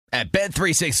At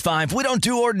Bet365, we don't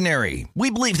do ordinary. We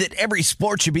believe that every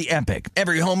sport should be epic.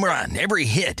 Every home run, every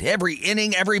hit, every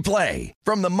inning, every play.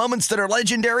 From the moments that are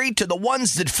legendary to the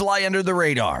ones that fly under the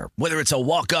radar. Whether it's a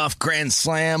walk-off grand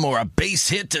slam or a base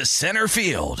hit to center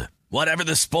field. Whatever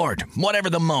the sport, whatever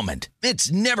the moment.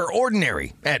 It's never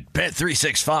ordinary at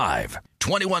Bet365.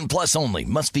 21 plus only.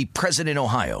 Must be present in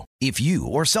Ohio. If you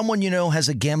or someone you know has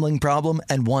a gambling problem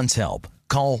and wants help,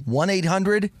 call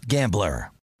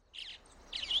 1-800-GAMBLER.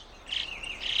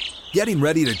 Getting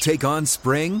ready to take on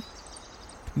spring?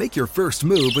 Make your first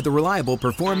move with the reliable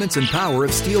performance and power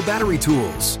of Steel battery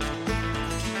tools.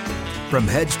 From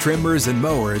hedge trimmers and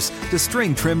mowers to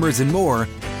string trimmers and more,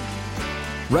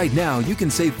 right now you can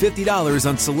save $50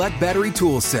 on select battery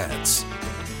tool sets.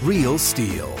 Real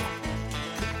Steel.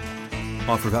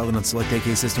 Offer valid on select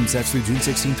AK system sets through June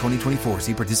 16, 2024.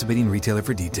 See participating retailer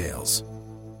for details.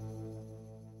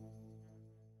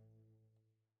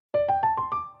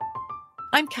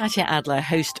 I'm Katya Adler,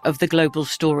 host of The Global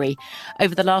Story.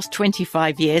 Over the last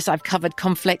 25 years, I've covered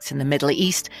conflicts in the Middle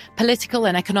East, political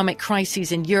and economic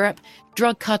crises in Europe,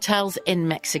 drug cartels in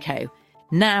Mexico.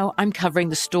 Now I'm covering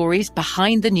the stories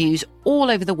behind the news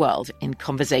all over the world in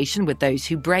conversation with those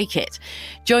who break it.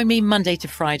 Join me Monday to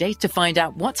Friday to find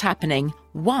out what's happening,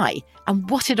 why, and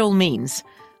what it all means.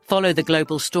 Follow The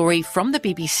Global Story from the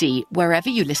BBC wherever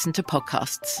you listen to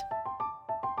podcasts.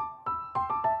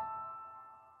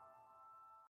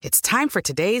 It's time for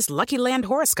today's Lucky Land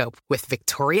horoscope with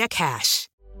Victoria Cash.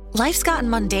 Life's gotten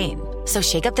mundane, so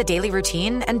shake up the daily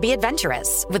routine and be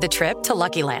adventurous with a trip to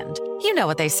Lucky Land. You know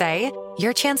what they say,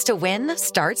 your chance to win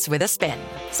starts with a spin.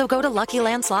 So go to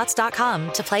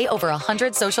LuckyLandSlots.com to play over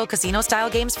 100 social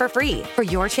casino-style games for free for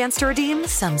your chance to redeem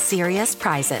some serious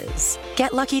prizes.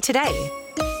 Get lucky today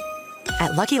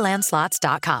at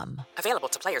LuckyLandSlots.com. Available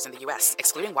to players in the U.S.,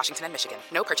 excluding Washington and Michigan.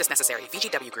 No purchase necessary.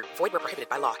 VGW Group. Void where prohibited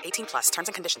by law. 18 plus. Terms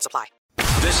and conditions apply.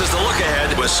 This is The Look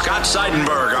Ahead with Scott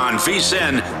Seidenberg on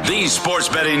VSiN, the Sports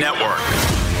Betting Network.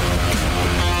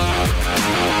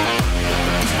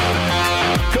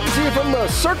 Coming to you from the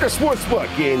Circus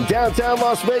Sportsbook in downtown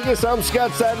Las Vegas, I'm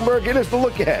Scott Seidenberg. It is The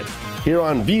Look Ahead here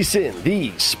on VSiN,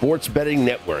 the Sports Betting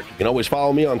Network. You can always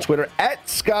follow me on Twitter at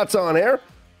ScottsOnAir.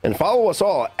 And follow us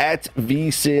all at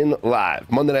VSiN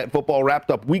Live. Monday Night Football wrapped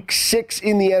up Week 6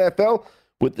 in the NFL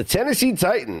with the Tennessee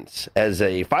Titans as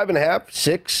a 5.5,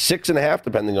 6.5,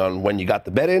 depending on when you got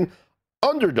the bet in,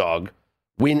 underdog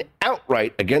win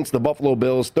outright against the Buffalo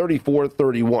Bills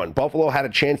 34-31. Buffalo had a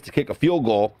chance to kick a field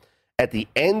goal at the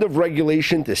end of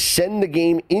regulation to send the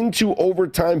game into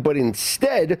overtime, but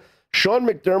instead, Sean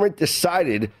McDermott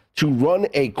decided to run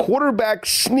a quarterback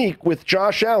sneak with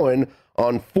Josh Allen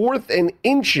on 4th and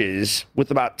inches with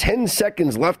about 10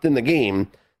 seconds left in the game.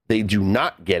 They do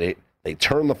not get it. They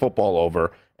turn the football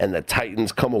over, and the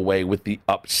Titans come away with the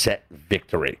upset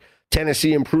victory.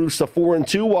 Tennessee improves to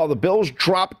 4-2, while the Bills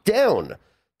drop down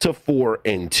to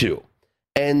 4-2.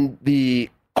 And the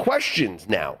questions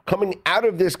now coming out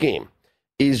of this game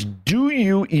is, do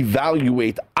you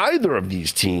evaluate either of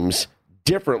these teams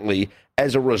differently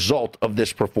as a result of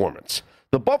this performance?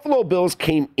 The Buffalo Bills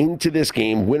came into this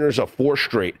game winners of 4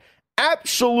 straight,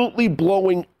 absolutely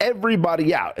blowing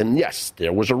everybody out. And yes,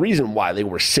 there was a reason why they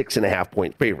were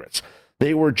 6.5-point favorites.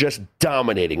 They were just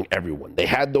dominating everyone. They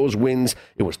had those wins.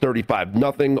 It was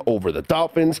 35-0 over the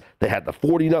Dolphins. They had the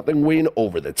 40-0 win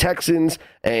over the Texans.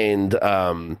 And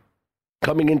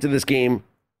coming into this game,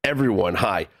 everyone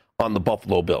high on the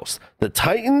Buffalo Bills. The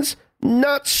Titans,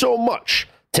 not so much.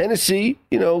 Tennessee,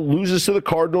 loses to the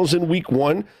Cardinals in Week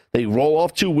 1. They roll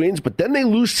off 2 wins, but then they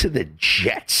lose to the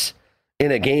Jets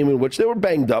in a game in which they were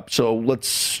banged up. So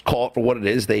let's call it for what it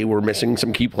is. They were missing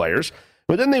some key players.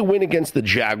 But then they win against the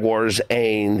Jaguars,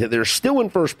 and they're still in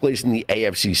first place in the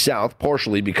AFC South,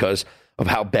 partially because of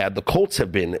how bad the Colts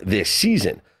have been this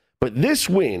season. But this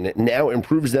win now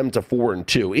improves them to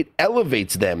 4-2. It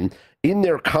elevates them in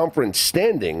their conference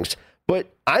standings,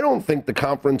 but I don't think the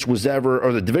conference was ever,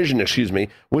 or the division,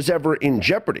 was ever in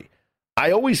jeopardy.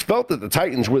 I always felt that the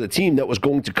Titans were the team that was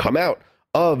going to come out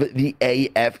of the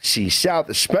AFC South,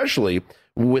 especially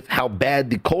with how bad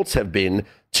the Colts have been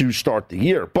to start the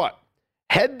year. But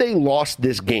had they lost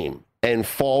this game and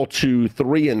fall to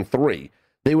 3-3,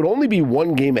 they would only be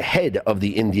 1 game ahead of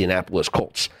the Indianapolis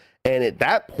Colts. And at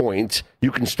that point,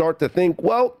 you can start to think,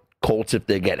 well, Colts, if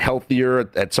they get healthier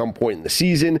at some point in the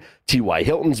season, T.Y.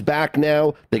 Hilton's back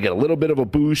now, they get a little bit of a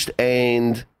boost,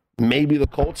 and maybe the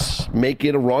Colts make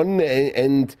it a run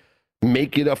and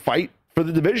make it a fight for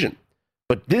the division.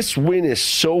 But this win is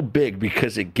so big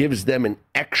because it gives them an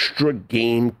extra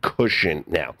game cushion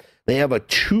now. They have a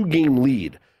 2-game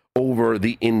lead over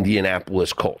the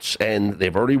Indianapolis Colts. And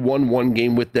they've already won one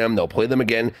game with them. They'll play them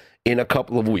again in a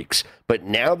couple of weeks. But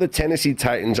now the Tennessee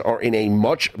Titans are in a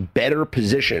much better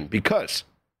position because,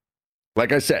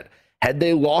 like I said, had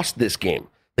they lost this game,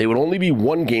 they would only be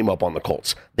one game up on the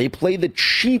Colts. They play the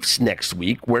Chiefs next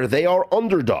week where they are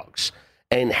underdogs.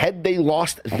 And had they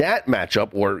lost that matchup,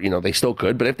 or, they still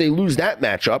could, but if they lose that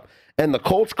matchup and the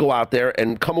Colts go out there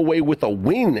and come away with a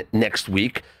win next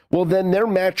week, well, then their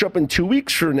matchup in 2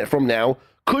 weeks from now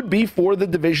could be for the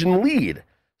division lead.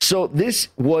 So this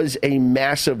was a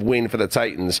massive win for the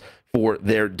Titans for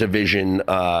their division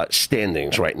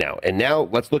standings right now. And now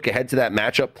let's look ahead to that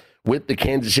matchup with the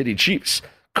Kansas City Chiefs.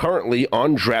 Currently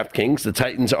on DraftKings, the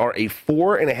Titans are a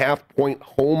 4.5-point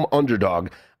home underdog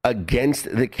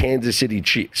against the Kansas City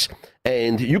Chiefs.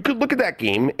 And you could look at that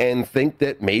game and think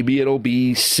that maybe it'll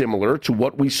be similar to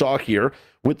what we saw here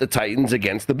with the Titans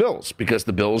against the Bills, because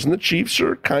the Bills and the Chiefs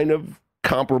are kind of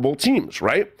comparable teams,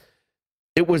 right?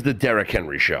 It was the Derrick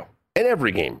Henry show. And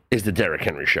every game is the Derrick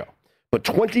Henry show. But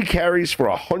 20 carries for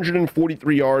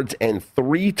 143 yards and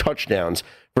 3 touchdowns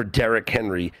for Derrick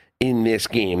Henry in this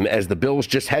game, as the Bills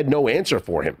just had no answer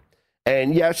for him.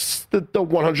 And yes, the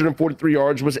 143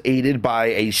 yards was aided by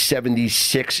a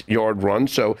 76-yard run,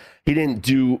 so he didn't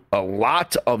do a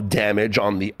lot of damage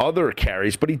on the other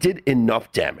carries, but he did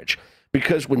enough damage.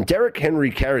 Because when Derrick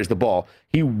Henry carries the ball,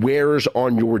 he wears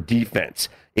on your defense.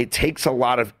 It takes a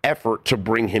lot of effort to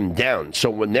bring him down.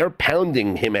 So when they're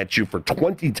pounding him at you for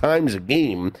 20 times a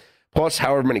game, plus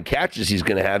however many catches he's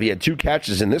going to have, he had 2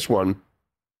 catches in this one,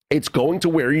 it's going to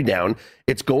wear you down.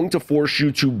 It's going to force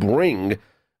you to bring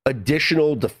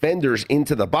additional defenders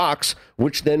into the box,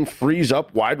 which then frees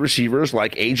up wide receivers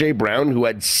like A.J. Brown, who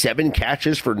had 7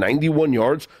 catches for 91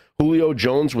 yards, Julio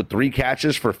Jones with 3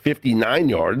 catches for 59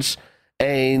 yards,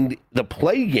 and the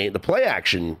play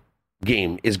action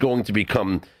game is going to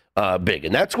become big.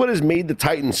 And that's what has made the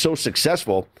Titans so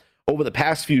successful over the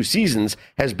past few seasons,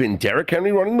 has been Derrick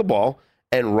Henry running the ball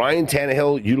and Ryan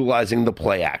Tannehill utilizing the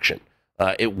play action.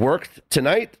 It worked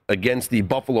tonight against the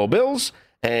Buffalo Bills,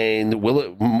 and will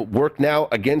it work now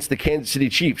against the Kansas City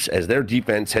Chiefs, as their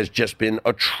defense has just been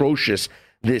atrocious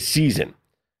this season?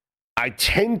 I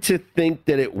tend to think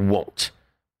that it won't,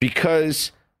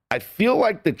 because I feel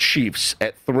like the Chiefs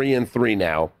at 3-3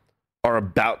 now are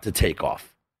about to take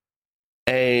off.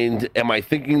 And am I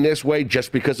thinking this way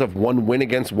just because of one win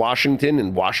against Washington,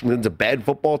 and Washington's a bad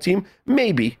football team?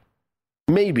 Maybe.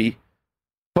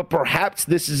 But perhaps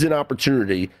this is an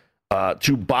opportunity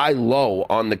to buy low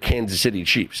on the Kansas City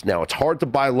Chiefs. Now, it's hard to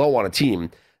buy low on a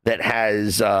team that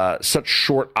has such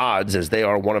short odds, as they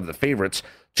are one of the favorites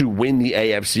to win the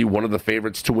AFC, one of the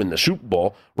favorites to win the Super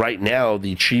Bowl. Right now,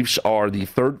 the Chiefs are the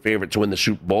 3rd favorite to win the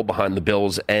Super Bowl behind the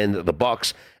Bills and the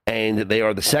Bucs, and they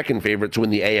are the 2nd favorite to win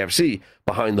the AFC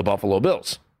behind the Buffalo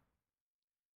Bills.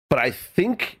 But I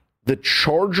think the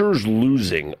Chargers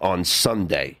losing on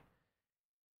Sunday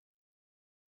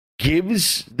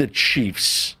gives the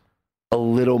Chiefs a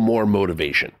little more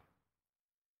motivation.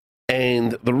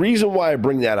 And the reason why I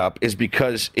bring that up is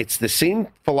because it's the same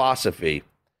philosophy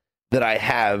that I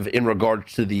have in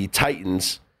regards to the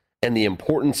Titans and the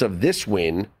importance of this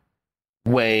win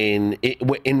in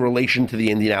relation to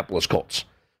the Indianapolis Colts.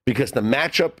 Because the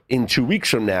matchup in 2 weeks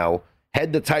from now,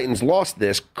 had the Titans lost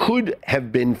this, could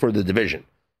have been for the division.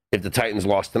 If the Titans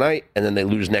lost tonight and then they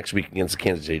lose next week against the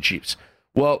Kansas City Chiefs.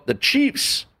 Well, the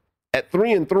Chiefs at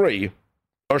 3-3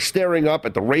 are staring up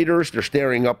at the Raiders. They're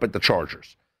staring up at the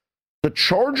Chargers. The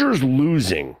Chargers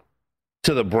losing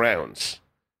to the Browns,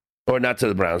 or not to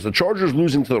the Browns, the Chargers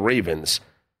losing to the Ravens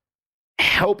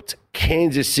helped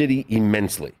Kansas City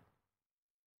immensely,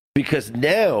 because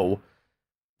now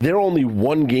they're only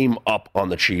 1 game up on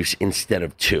the Chiefs instead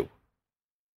of 2.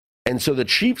 And so the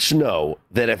Chiefs know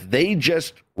that if they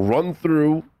just run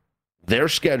through their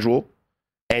schedule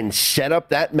and set up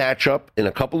that matchup in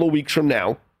a couple of weeks from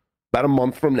now, about a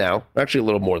month from now, actually a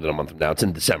little more than a month from now, it's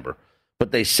in December,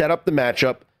 but they set up the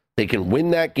matchup, they can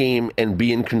win that game and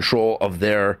be in control of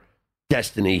their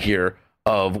destiny here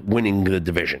of winning the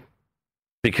division.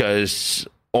 Because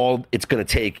all it's going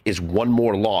to take is one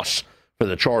more loss for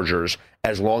the Chargers,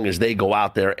 as long as they go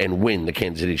out there and win the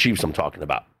Kansas City Chiefs I'm talking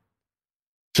about.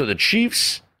 So the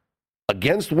Chiefs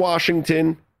against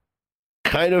Washington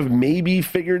kind of maybe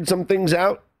figured some things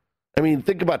out. I mean,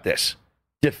 think about this.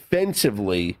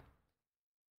 Defensively,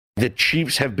 the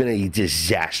Chiefs have been a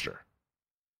disaster.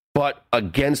 But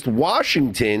against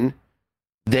Washington,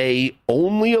 they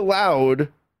only allowed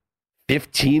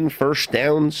 15 first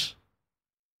downs.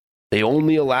 They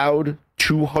only allowed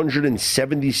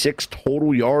 276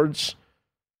 total yards.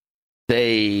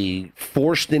 They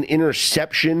forced an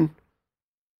interception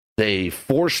They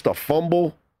forced a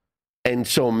fumble. And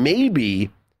so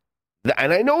maybe,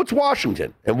 and I know it's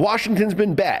Washington, and Washington's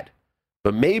been bad,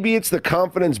 but maybe it's the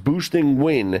confidence-boosting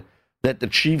win that the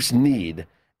Chiefs need.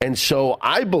 And so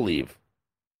I believe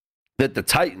that the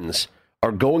Titans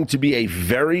are going to be a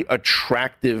very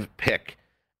attractive pick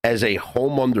as a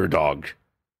home underdog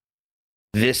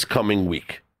this coming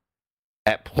week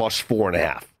at plus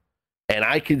 4.5. And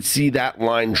I could see that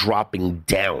line dropping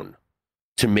down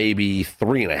to maybe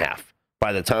 3.5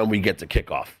 by the time we get to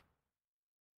kickoff.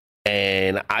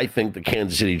 And I think the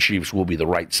Kansas City Chiefs will be the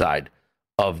right side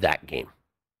of that game.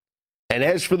 And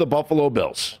as for the Buffalo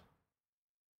Bills,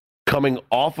 coming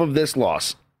off of this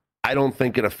loss, I don't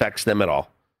think it affects them at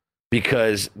all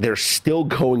because they're still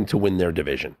going to win their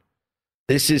division.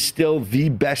 This is still the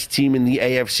best team in the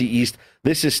AFC East.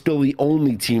 This is still the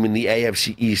only team in the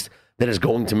AFC East that is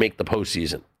going to make the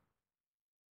postseason.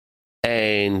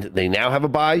 And they now have a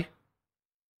bye,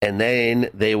 and then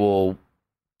they will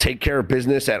take care of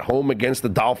business at home against the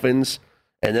Dolphins.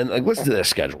 And then, listen to their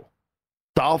schedule.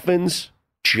 Dolphins,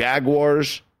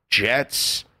 Jaguars,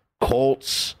 Jets,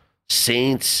 Colts,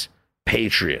 Saints,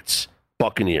 Patriots,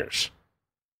 Buccaneers.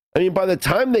 I mean, by the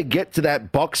time they get to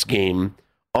that Bucs game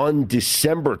on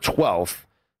December 12th,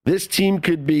 this team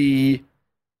could be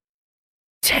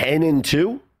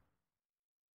 10-2.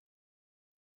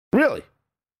 Really?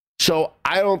 So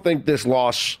I don't think this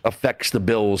loss affects the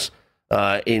Bills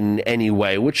in any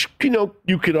way, which,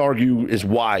 you could argue is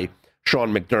why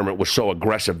Sean McDermott was so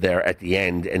aggressive there at the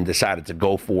end and decided to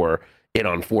go for it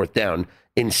on 4th down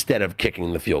instead of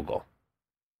kicking the field goal.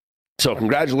 So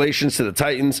congratulations to the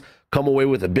Titans. Come away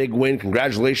with a big win.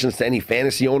 Congratulations to any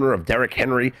fantasy owner of Derrick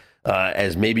Henry,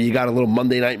 as maybe you got a little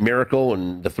Monday night miracle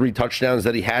and the 3 touchdowns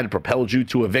that he had propelled you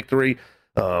to a victory.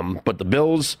 But the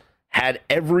Bills had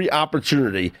every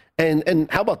opportunity. And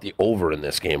how about the over in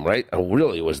this game, right?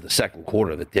 Really, it was the second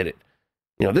quarter that did it.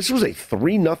 This was a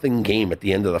 3-0 game at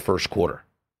the end of the first quarter.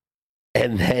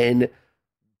 And then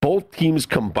both teams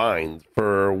combined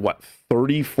for,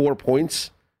 34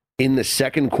 points in the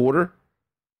second quarter?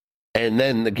 And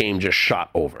then the game just shot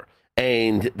over.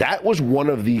 And that was one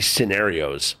of these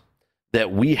scenarios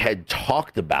that we had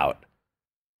talked about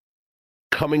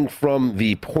coming from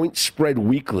the Point Spread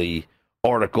Weekly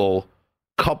article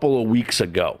a couple of weeks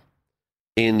ago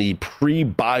in the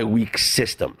pre-bye week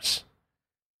systems.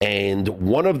 And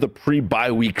one of the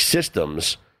pre-bye week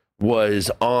systems was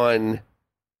on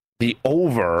the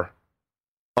over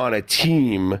on a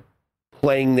team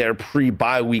playing their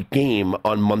pre-bye week game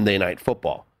on Monday Night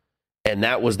Football. And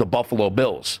that was the Buffalo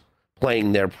Bills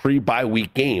playing their pre-bye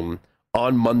week game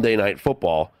on Monday Night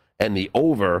Football. And the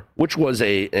over, which was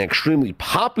an extremely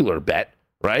popular bet,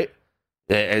 right?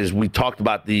 As we talked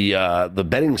about the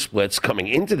betting splits coming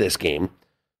into this game,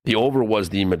 the over was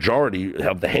the majority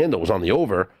of the handle was on the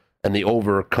over, and the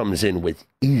over comes in with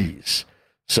ease.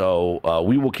 So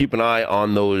we will keep an eye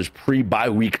on those pre-bye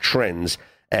week trends,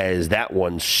 as that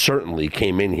one certainly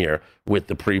came in here with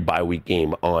the pre-bye week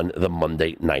game on the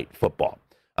Monday Night Football.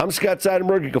 I'm Scott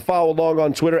Seidenberg. You can follow along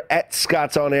on Twitter at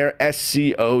ScottsOnAir,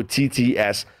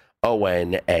 ScottsOnair.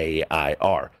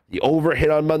 The over hit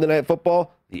on Monday Night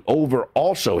Football. The over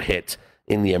also hit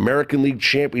in the American League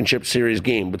Championship Series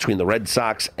game between the Red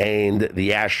Sox and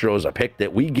the Astros, a pick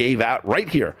that we gave out right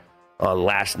here on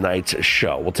last night's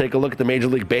show. We'll take a look at the Major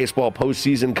League Baseball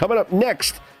postseason coming up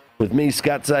next with me,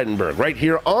 Scott Seidenberg, right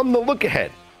here on The Look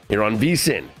Ahead, here on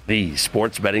VSiN, the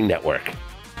Sports Betting Network.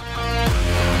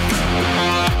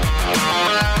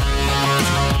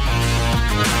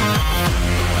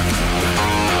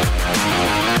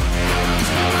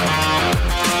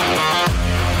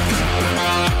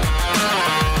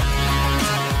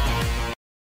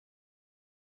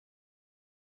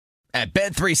 At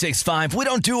Bet365, we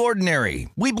don't do ordinary.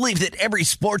 We believe that every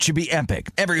sport should be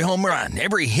epic. Every home run,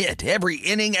 every hit, every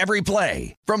inning, every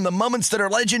play. From the moments that are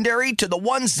legendary to the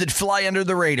ones that fly under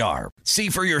the radar. See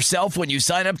for yourself when you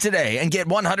sign up today and get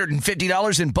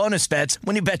 $150 in bonus bets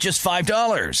when you bet just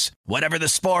 $5. Whatever the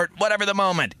sport, whatever the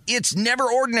moment, it's never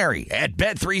ordinary at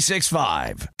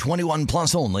Bet365. 21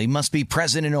 plus only. Must be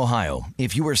present in Ohio.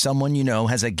 If you or someone you know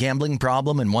has a gambling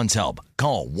problem and wants help,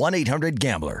 call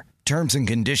 1-800-GAMBLER. Terms and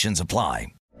conditions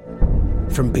apply.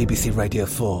 From BBC Radio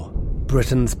 4,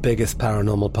 Britain's biggest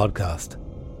paranormal podcast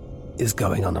is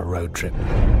going on a road trip.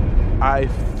 I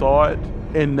thought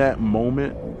in that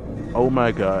moment, oh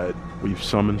my God, we've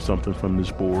summoned something from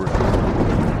this board.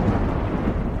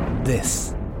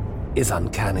 This is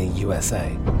Uncanny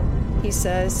USA. He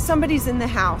says, somebody's in the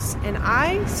house, and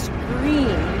I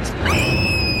screamed.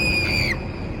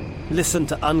 Listen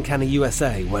to Uncanny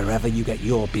USA wherever you get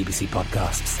your BBC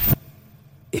podcasts,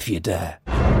 if you dare.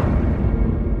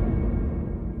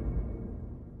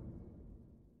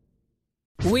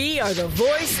 We are the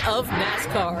voice of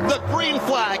NASCAR. The green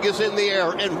flag is in the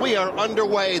air, and we are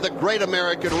underway. The Great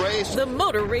American Race. The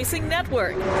Motor Racing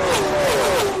Network.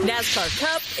 NASCAR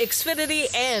Cup, Xfinity,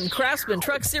 and Craftsman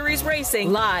Truck Series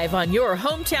Racing live on your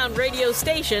hometown radio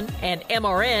station and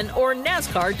MRN or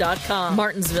NASCAR.com.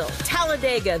 Martinsville,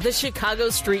 Talladega, the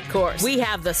Chicago Street Course. We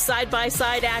have the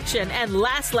side-by-side action and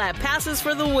last lap passes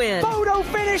for the win. Photo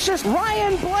finishes.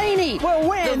 Ryan Blaney will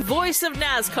win. The voice of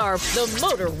NASCAR, the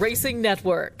Motor Racing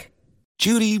Network.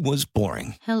 Judy was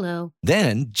boring. Hello.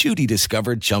 Then Judy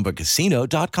discovered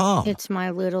ChumbaCasino.com. It's my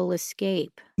little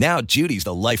escape. Now Judy's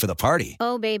the life of the party.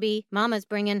 Oh, baby, mama's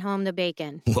bringing home the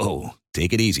bacon. Whoa,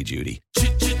 take it easy, Judy.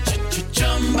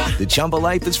 The Chumba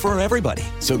life is for everybody.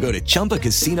 So go to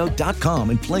ChumbaCasino.com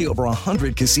and play over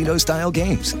 100 casino-style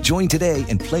games. Join today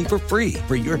and play for free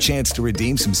for your chance to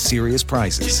redeem some serious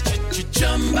prizes.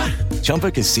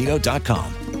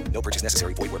 ChumbaCasino.com. No purchase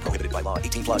necessary. Void where prohibited by law.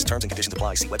 18 plus terms and conditions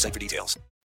apply. See website for details.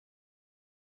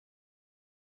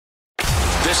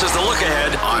 This is the look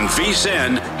ahead on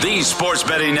VSiN, the Sports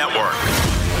Betting Network.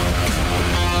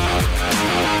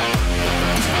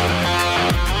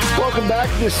 Welcome back.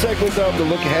 This segment of The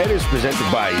Look Ahead is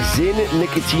presented by Zyn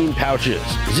Nicotine Pouches.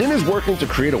 Zyn is working to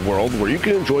create a world where you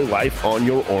can enjoy life on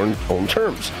your own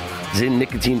terms. Zyn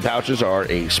Nicotine Pouches are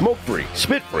a smoke-free,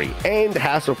 spit-free, and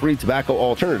hassle-free tobacco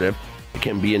alternative. It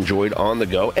can be enjoyed on the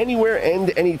go, anywhere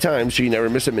and anytime, so you never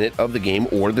miss a minute of the game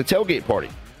or the tailgate party.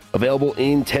 Available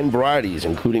in 10 varieties,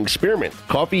 including spearmint,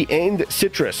 coffee, and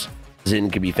citrus. Zyn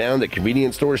can be found at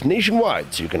convenience stores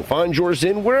nationwide, so you can find your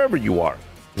Zyn wherever you are.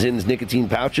 Zyn's nicotine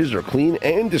pouches are clean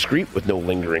and discreet with no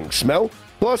lingering smell.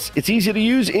 Plus, it's easy to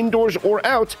use indoors or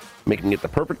out, making it the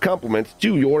perfect complement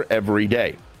to your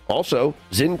everyday. Also,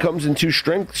 Zyn comes in 2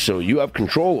 strengths, so you have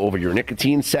control over your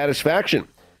nicotine satisfaction.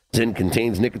 Zyn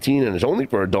contains nicotine and is only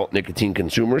for adult nicotine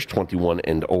consumers 21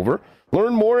 and over.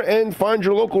 Learn more and find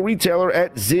your local retailer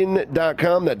at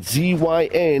Zyn.com. That's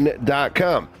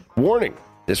ZYN.com. Warning,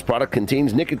 this product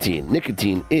contains nicotine.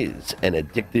 Nicotine is an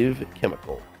addictive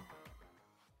chemical.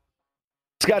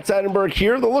 Scott Seidenberg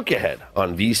here, the look ahead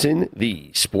on VSiN,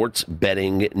 the Sports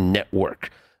Betting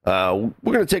Network. We're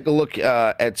going to take a look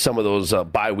at some of those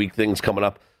bye week things coming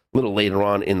up a little later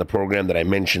on in the program that I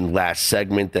mentioned last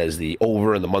segment, as the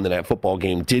over in the Monday Night Football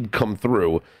game did come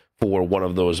through for one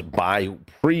of those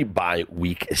pre-bye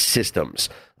week systems.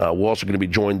 We're also going to be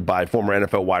joined by former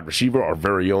NFL wide receiver, our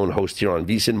very own host here on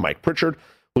VSiN, Mike Pritchard,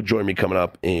 who'll join me coming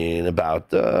up in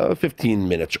about 15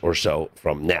 minutes or so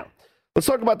from now. Let's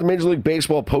talk about the Major League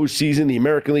Baseball postseason, the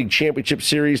American League Championship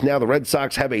Series. Now the Red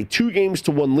Sox have a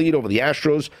 2-1 lead over the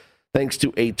Astros, thanks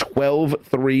to a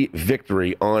 12-3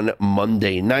 victory on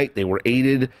Monday night. They were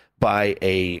aided by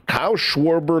a Kyle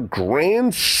Schwarber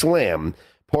grand slam,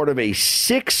 part of a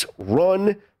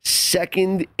 6-run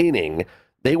second inning.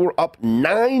 They were up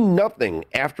 9-0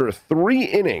 after 3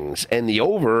 innings, and the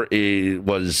over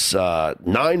was 9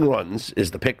 runs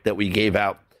is the pick that we gave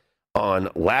out on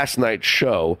last night's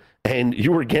show. And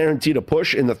you were guaranteed a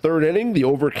push in the 3rd inning. The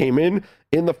over came in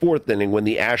the 4th inning when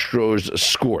the Astros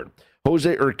scored.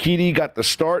 Jose Urquidy got the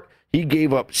start. He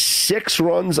gave up 6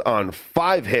 runs on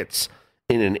 5 hits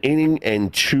in an inning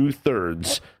and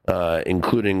 2/3,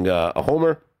 including a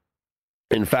homer.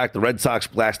 In fact, the Red Sox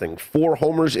blasting 4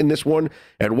 homers in this one.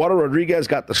 Eduardo Rodriguez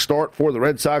got the start for the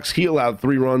Red Sox. He allowed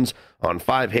 3 runs on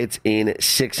 5 hits in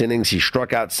 6 innings. He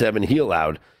struck out 7. He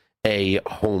allowed a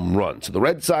home run. So the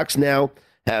Red Sox now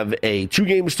have a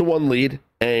 2-1 lead,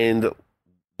 and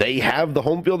they have the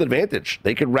home field advantage.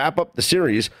 They could wrap up the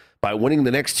series by winning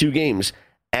the next 2 games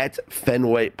at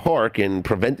Fenway Park and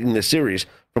preventing the series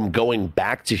from going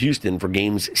back to Houston for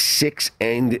games 6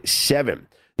 and 7.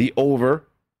 The over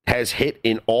has hit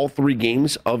in all 3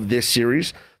 games of this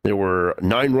series. There were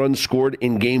 9 runs scored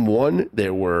in game 1.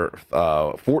 There were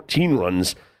 14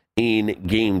 runs in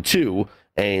game 2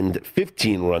 and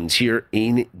 15 runs here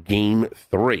in game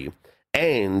 3.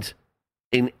 And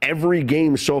in every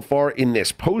game so far in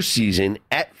this postseason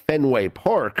at Fenway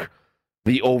Park,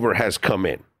 the over has come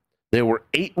in. There were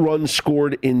 8 runs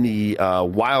scored in the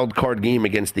wild card game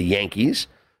against the Yankees.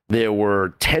 There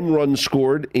were 10 runs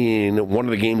scored in one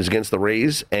of the games against the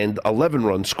Rays and 11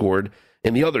 runs scored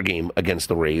in the other game against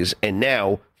the Rays. And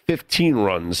now 15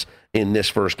 runs in this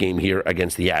first game here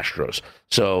against the Astros.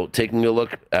 So taking a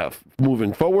look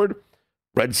moving forward,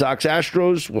 Red Sox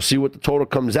Astros, we'll see what the total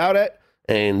comes out at.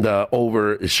 And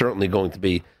over is certainly going to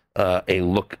be a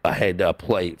look ahead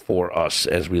play for us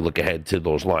as we look ahead to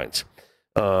those lines.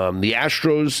 The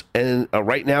Astros and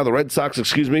right now the Red Sox,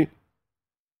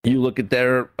 you look at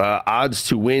their odds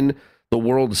to win the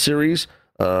World Series.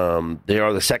 They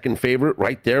are the second favorite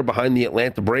right there behind the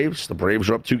Atlanta Braves. The Braves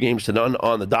are up 2-0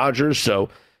 on the Dodgers. So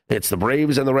it's the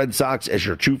Braves and the Red Sox as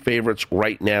your two favorites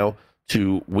right now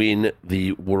to win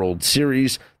the World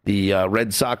Series. The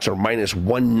Red Sox are minus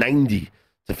 190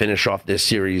 to finish off this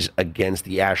series against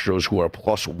the Astros, who are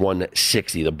plus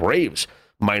 160. The Braves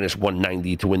minus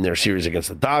 190 to win their series against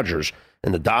the Dodgers,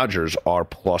 and the Dodgers are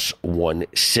plus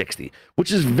 160,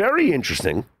 which is very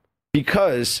interesting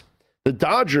because the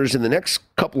Dodgers in the next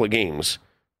couple of games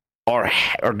are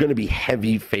going to be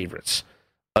heavy favorites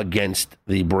against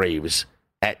the Braves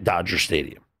at Dodger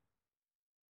Stadium.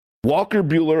 Walker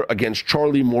Buehler against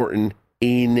Charlie Morton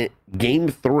in Game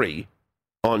 3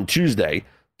 on Tuesday.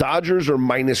 Dodgers are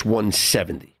minus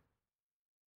 170.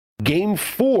 Game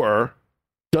 4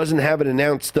 doesn't have an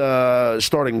announced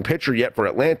starting pitcher yet for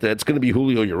Atlanta. It's going to be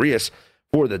Julio Urias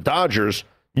for the Dodgers.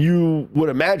 You would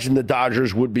imagine the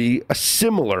Dodgers would be a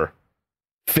similar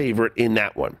favorite in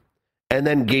that one. And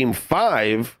then Game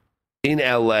 5 in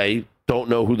LA, don't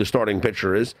know who the starting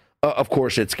pitcher is. Of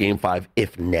course, it's Game 5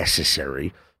 if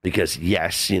necessary, because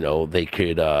yes, they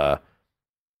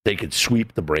could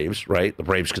sweep the Braves, right? The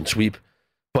Braves can sweep.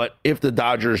 But if the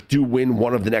Dodgers do win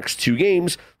one of the next two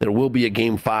games, there will be a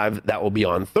Game 5 that will be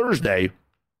on Thursday.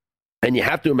 And you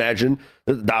have to imagine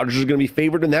that the Dodgers are going to be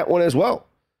favored in that one as well.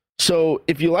 So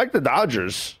if you like the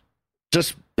Dodgers,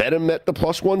 just bet them at the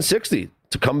plus 160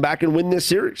 to come back and win this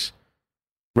series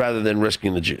rather than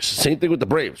risking the juice. Same thing with the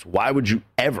Braves. Why would you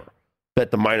ever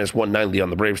bet the minus 190 on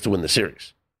the Braves to win the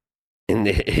series? And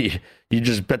you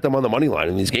just bet them on the money line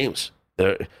in these games.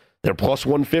 They're plus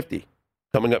 150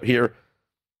 coming up here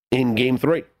in Game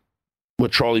 3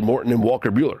 with Charlie Morton and Walker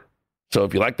Buehler. So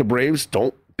if you like the Braves,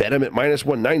 don't bet them at minus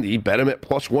 190. Bet them at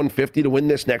plus 150 to win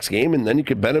this next game, and then you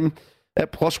could bet them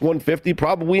at plus 150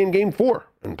 probably in Game 4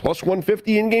 and plus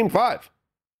 150 in Game 5.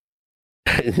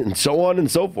 And so on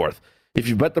and so forth. If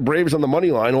you bet the Braves on the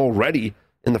money line already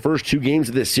in the first two games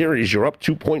of this series, you're up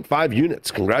 2.5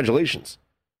 units. Congratulations.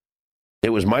 It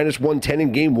was minus 110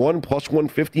 in Game 1, plus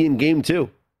 150 in Game 2.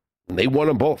 And they won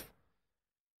them both.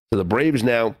 So the Braves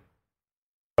now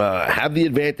have the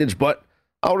advantage, but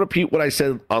I'll repeat what I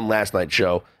said on last night's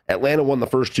show. Atlanta won the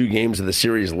first two games of the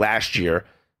series last year.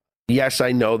 Yes,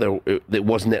 I know that it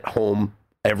wasn't at home.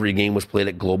 Every game was played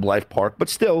at Globe Life Park, but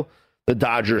still, the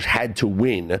Dodgers had to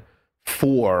win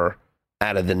 4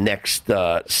 out of the next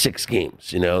 6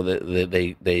 games.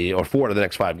 They or 4 out of the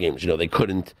next 5 games. They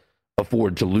couldn't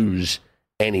afford to lose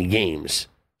any games.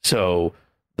 So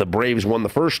the Braves won the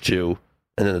first 2,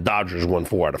 and then the Dodgers won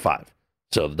 4 out of 5.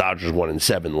 So the Dodgers won in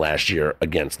 7 last year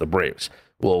against the Braves.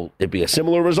 Will it be a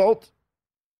similar result?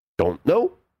 Don't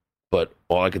know. But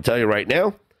all I can tell you right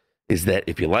now is that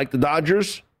if you like the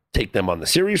Dodgers, take them on the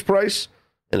series price.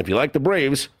 And if you like the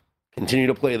Braves, continue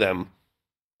to play them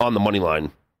on the money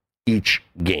line each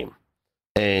game.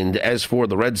 And as for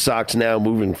the Red Sox now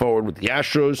moving forward with the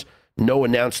Astros, no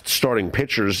announced starting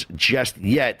pitchers just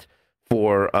yet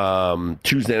for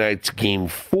Tuesday night's Game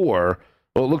 4.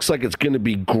 Well, it looks like it's going to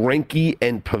be Greinke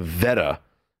and Pivetta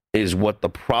is what the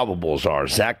probables are.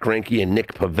 Zach Greinke and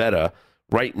Nick Pivetta.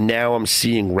 Right now I'm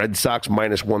seeing Red Sox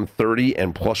minus 130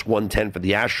 and plus 110 for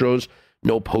the Astros.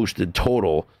 No posted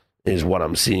total is what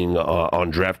I'm seeing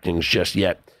on DraftKings just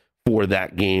yet for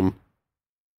that game.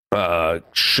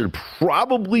 Should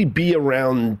probably be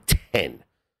around 10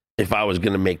 if I was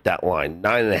going to make that line.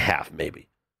 9.5 maybe.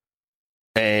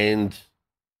 And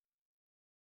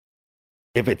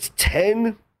if it's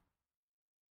 10,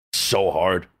 so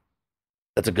hard.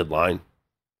 That's a good line.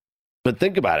 But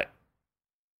think about it.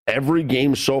 Every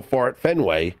game so far at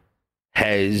Fenway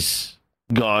has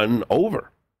gone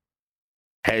over,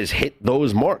 has hit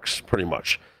those marks pretty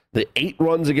much. The 8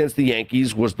 runs against the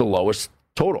Yankees was the lowest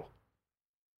total.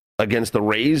 Against the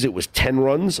Rays, it was 10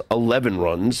 runs, 11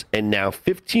 runs, and now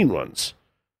 15 runs.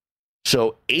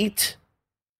 So 8,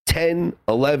 10,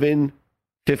 11,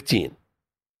 15.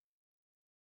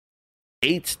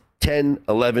 8, 10,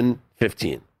 11,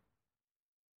 15.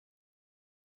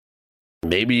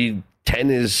 Maybe 10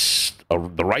 is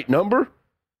the right number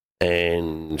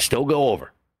and still go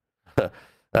over. So,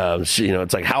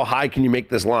 it's like, how high can you make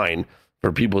this line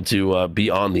for people to be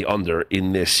on the under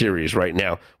in this series right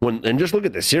now? And just look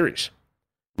at this series.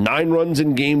 9 runs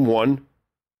in Game 1,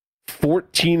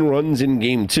 14 runs in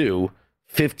Game 2,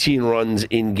 15 runs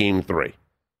in Game 3.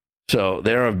 So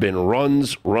there have been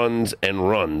runs, and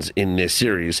runs in this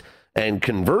series. And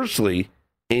conversely,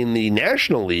 in the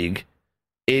National League,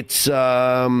 it's been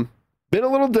a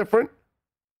little different.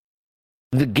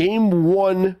 The Game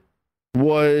 1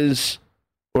 was,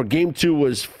 or Game 2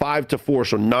 was 5-4,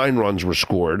 so 9 runs were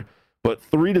scored. But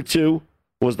 3-2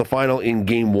 was the final in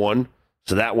Game 1.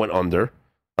 So that went under.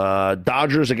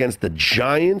 Dodgers against the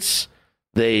Giants.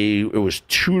 It was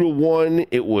 2-1.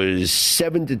 It was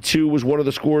 7-2 was one of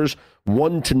the scores.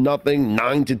 1-0.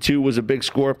 9-2 was a big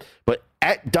score. But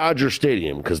at Dodger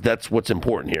Stadium, because that's what's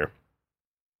important here.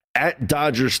 At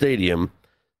Dodger Stadium,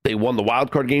 they won the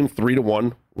wild card game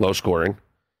 3-1, low scoring.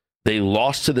 They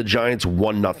lost to the Giants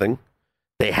 1-0.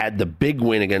 They had the big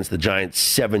win against the Giants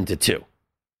 7-2.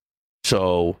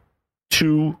 So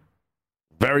 2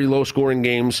 very low scoring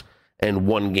games and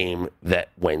 1 game that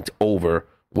went over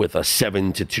with a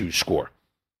 7-2 score.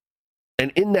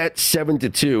 And in that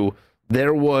 7-2,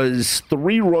 there was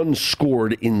 3 runs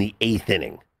scored in the 8th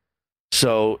inning.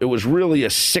 So it was really a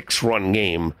 6-run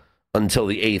game until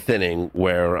the 8th inning,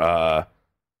 where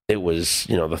it was,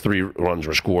 the 3 runs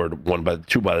were scored,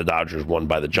 2 by the Dodgers, 1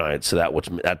 by the Giants. So that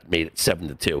made it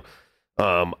 7-2.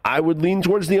 I would lean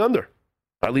towards the under.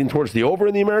 I lean towards the over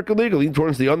in the American League. I lean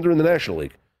towards the under in the National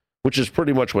League, which is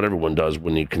pretty much what everyone does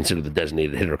when you consider the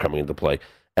designated hitter coming into play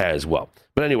as well.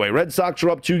 But anyway, Red Sox are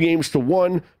up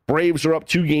 2-1. Braves are up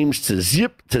 2 games to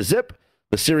zip.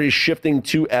 The series shifting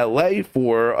to LA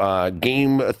for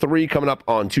Game 3 coming up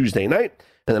on Tuesday night.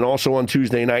 And then also on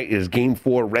Tuesday night is Game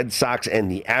 4, Red Sox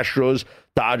and the Astros.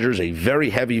 Dodgers, a very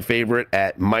heavy favorite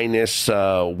at minus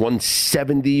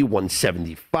 170,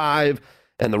 175.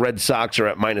 And the Red Sox are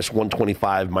at minus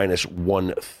 125, minus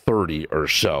 130 or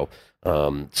so.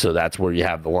 So that's where you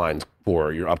have the lines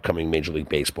for your upcoming Major League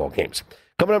Baseball games.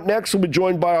 Coming up next, we'll be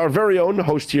joined by our very own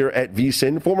host here at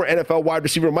VSiN, former NFL wide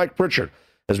receiver Mike Pritchard,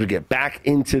 as we get back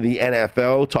into the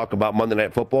NFL, talk about Monday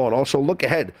Night Football, and also look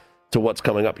ahead to what's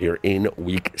coming up here in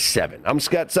Week 7. I'm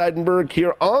Scott Seidenberg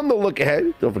here on the Look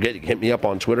Ahead. Don't forget, you can hit me up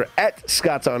on Twitter at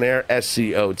ScottsOnAir,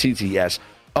 ScottsOnair,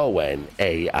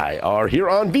 here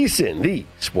on VSiN, the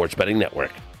Sports Betting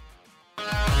Network.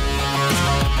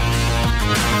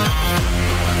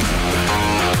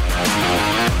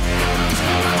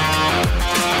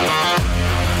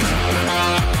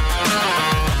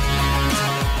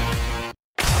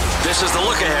 This is the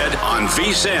Look Ahead on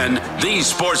VSiN, the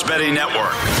Sports Betting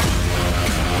Network.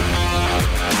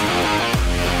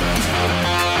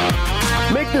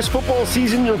 Make this football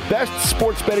season your best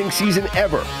sports betting season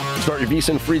ever. Start your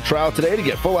VSiN free trial today to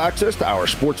get full access to our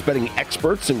sports betting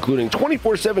experts, including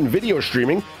 24/7 video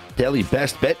streaming, daily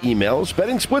best bet emails,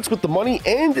 betting splits with the money,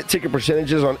 and ticket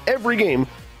percentages on every game,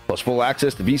 plus full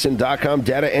access to VSiN.com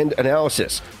data and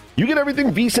analysis. You get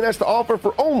everything VSiN has to offer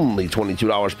for only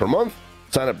 $22 per month.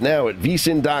 Sign up now at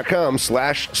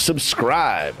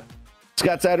VSiN.com/subscribe.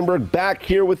 Scott Seidenberg back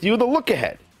here with you. The Look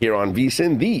Ahead here on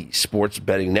VSiN, the Sports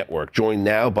Betting Network. Joined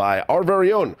now by our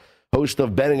very own host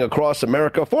of Betting Across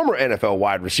America, former NFL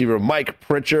wide receiver Mike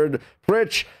Pritchard.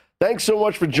 Pritch, thanks so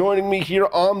much for joining me here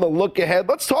on the Look Ahead.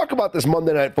 Let's talk about this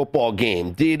Monday Night Football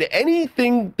game. Did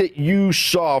anything that you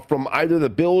saw from either the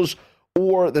Bills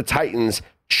or the Titans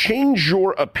change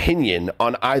your opinion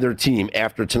on either team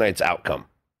after tonight's outcome?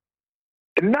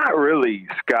 Not really,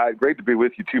 Scott. Great to be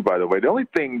with you, too, by the way. The only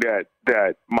thing that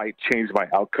might change my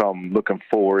outcome looking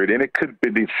forward, and it could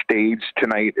be the stage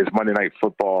tonight is Monday Night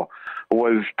Football,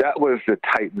 was the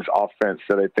Titans offense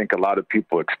that I think a lot of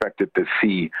people expected to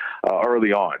see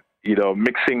early on. You know,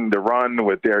 mixing the run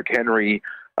with Derrick Henry,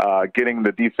 getting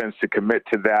the defense to commit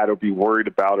to that or be worried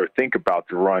about or think about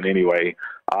the run anyway,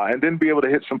 and then be able to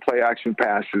hit some play-action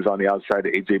passes on the outside to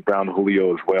A.J. Brown,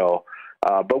 Julio as well.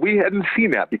 But we hadn't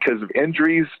seen that because of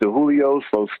injuries, the Julio,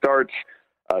 slow starts,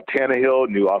 Tannehill,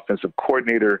 new offensive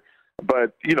coordinator.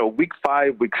 But, you know, Week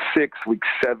 5, Week 6, Week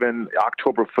 7,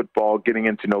 October football, getting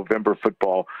into November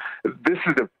football, this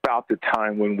is about the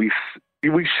time when we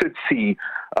should see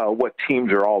what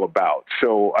teams are all about.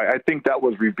 So I think that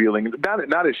was revealing.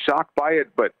 Not as shocked by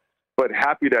it, but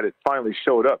happy that it finally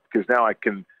showed up, because now I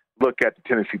can look at the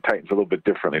Tennessee Titans a little bit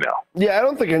differently now. Yeah, I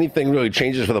don't think anything really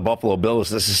changes for the Buffalo Bills.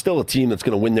 This is still a team that's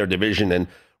going to win their division and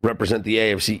represent the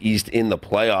AFC East in the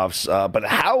playoffs. But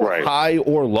how high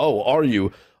or low are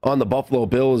you on the Buffalo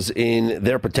Bills in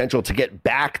their potential to get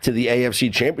back to the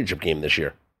AFC Championship game this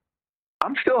year?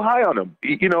 I'm still high on them.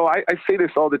 You know, I say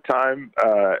this all the time.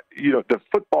 You know, the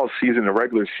football season, the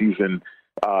regular season,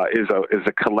 is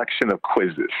a collection of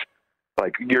quizzes.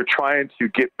 Like, you're trying to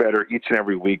get better each and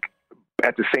every week,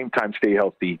 at the same time stay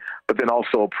healthy, but then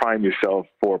also prime yourself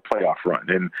for a playoff run.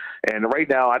 And right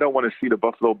now, I don't want to see the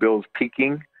Buffalo Bills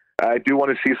peaking. I do want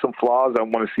to see some flaws. I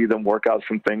want to see them work out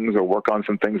some things or work on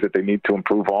some things that they need to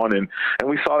improve on. And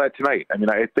we saw that tonight. I mean,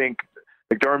 I think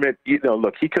McDermott, you know,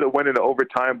 look, he could have went into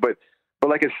overtime, but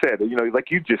like I said, you know,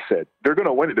 like you just said, they're going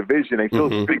to win a division. They feel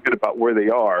pretty good about where they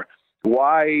are.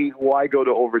 why go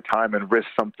to overtime and risk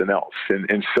something else?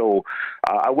 And so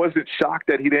I wasn't shocked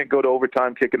that he didn't go to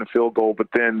overtime kicking a field goal, but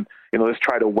then, let's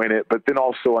try to win it. But then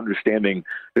also understanding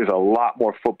there's a lot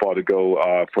more football to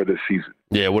go for this season.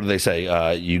 Yeah, what do they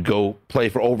say? You go play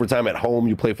for overtime at home,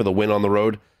 you play for the win on the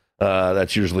road.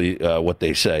 That's usually what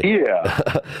they say.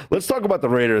 Yeah. Let's talk about the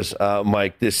Raiders,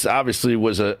 Mike. This obviously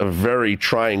was a very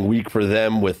trying week for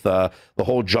them with the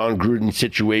whole John Gruden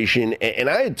situation. And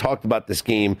I had talked about this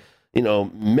game,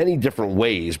 many different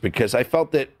ways because I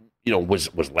felt that,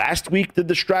 was last week the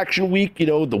distraction week,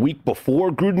 the week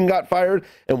before Gruden got fired,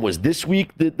 and was this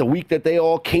week the week that they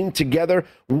all came together?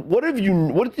 What did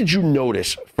you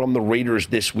notice from the Raiders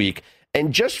this week?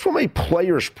 And just from a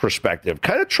player's perspective,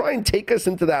 kind of try and take us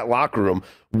into that locker room.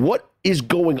 What is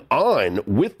going on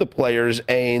with the players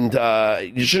and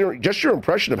just your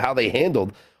impression of how they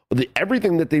handled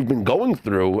everything that they've been going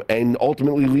through and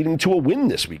ultimately leading to a win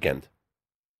this weekend?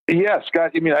 Yeah,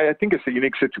 Scott, I think it's a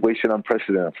unique situation,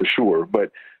 unprecedented for sure.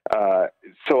 But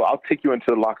so I'll take you into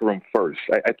the locker room first.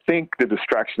 I think the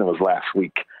distraction was last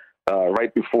week,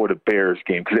 right before the Bears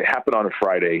game, because it happened on a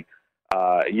Friday.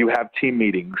 You have team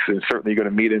meetings, and certainly you're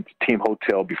going to meet in the team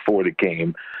hotel before the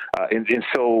game. And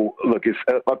so, look, it's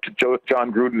up to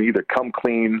John Gruden to either come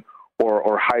clean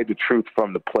or hide the truth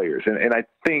from the players. And I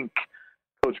think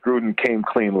Coach Gruden came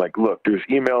clean, like, look, there's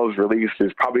emails released.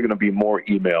 There's probably going to be more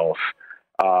emails.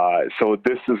 So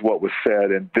this is what was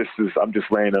said, and I'm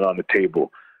just laying it on the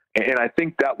table. And I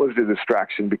think that was the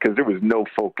distraction because there was no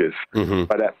focus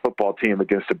by that football team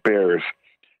against the Bears.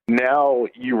 Now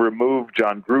you remove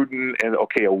John Gruden, and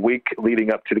a week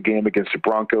leading up to the game against the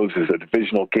Broncos is a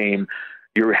divisional game.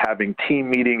 You're having team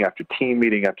meeting after team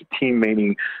meeting after team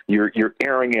meeting. You're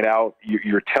airing it out.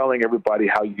 You're telling everybody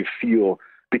how you feel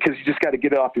because you just got to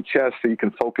get it off your chest so you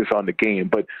can focus on the game.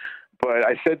 But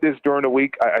I said this during the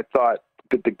week. I thought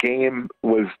that the game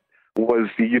was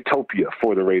the utopia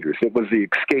for the Raiders. It was the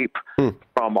escape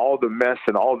from all the mess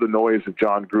and all the noise of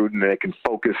John Gruden, and they can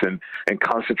focus and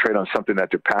concentrate on something that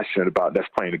they're passionate about, and that's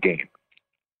playing the game.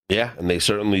 Yeah, and they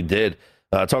certainly did.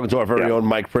 Talking to our very own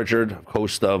Mike Pritchard,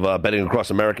 host of Betting Across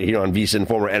America here on VSiN,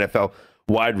 former NFL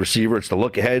wide receiver. It's the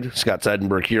look ahead. Scott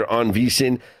Seidenberg here on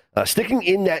VSiN. Sticking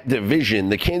in that division,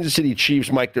 the Kansas City Chiefs,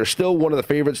 Mike, they're still one of the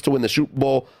favorites to win the Super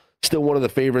Bowl, still one of the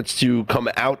favorites to come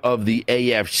out of the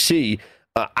AFC.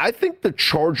 I think the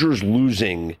Chargers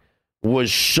losing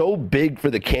was so big for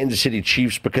the Kansas City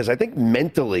Chiefs because I think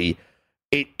mentally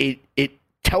it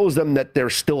tells them that they're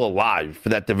still alive for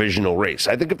that divisional race.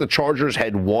 I think if the Chargers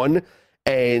had won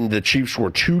and the Chiefs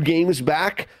were 2 games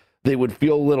back, they would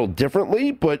feel a little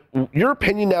differently. But your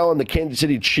opinion now on the Kansas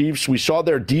City Chiefs, we saw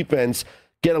their defense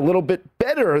get a little bit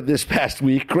better this past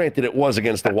week. Granted, it was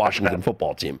against the Washington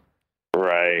football team.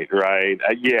 Right.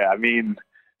 Yeah,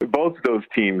 both of those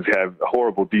teams have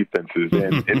horrible defenses,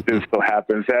 and it just so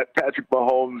happens that Patrick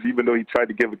Mahomes, even though he tried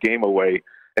to give a game away,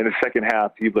 in the second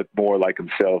half, he looked more like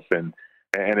himself, and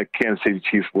the Kansas City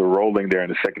Chiefs were rolling there in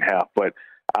the second half. But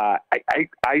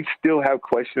I still have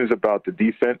questions about the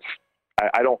defense.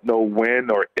 I don't know when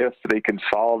or if they can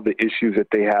solve the issues that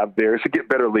they have there. It's a get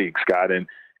better league, Scott, and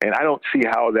I don't see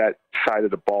how that side of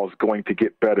the ball is going to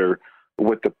get better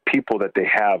with the people that they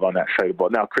have on that side of the ball.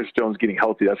 Now, Chris Jones getting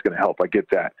healthy, that's going to help. I get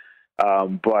that.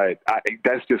 But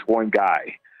that's just one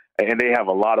guy. And they have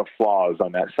a lot of flaws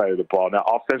on that side of the ball. Now,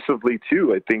 offensively,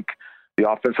 too, I think the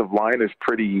offensive line is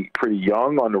pretty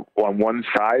young on one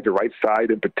side, the right side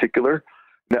in particular.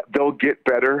 Now, they'll get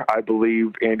better. I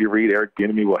believe Andy Reid, Eric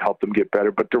Bieniemy will help them get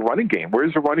better. But the running game,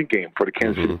 where's the running game for the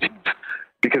Kansas City Chiefs?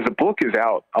 Because the book is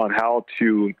out on how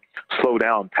to slow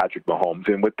down Patrick Mahomes.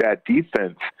 And with that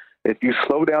defense, if you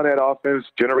slow down that offense,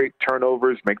 generate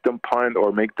turnovers, make them punt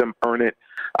or make them earn it,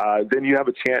 then you have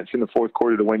a chance in the fourth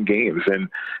quarter to win games.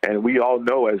 And we all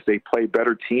know as they play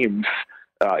better teams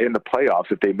in the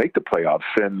playoffs, if they make the playoffs,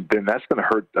 then that's going to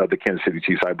hurt the Kansas City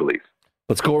Chiefs, I believe.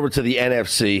 Let's go over to the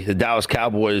NFC. The Dallas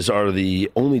Cowboys are the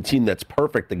only team that's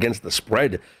perfect against the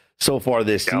spread so far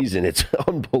this season. It's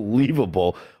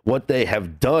unbelievable what they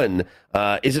have done.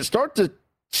 Is it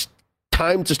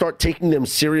time to start taking them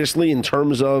seriously in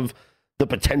terms of the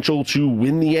potential to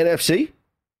win the NFC?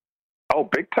 Oh,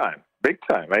 big time. Big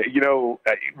time.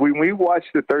 When we watched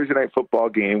the Thursday night football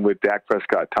game with Dak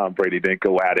Prescott, Tom Brady didn't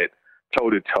go at it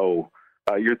toe-to-toe,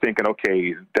 you're thinking,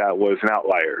 okay, that was an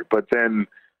outlier. But then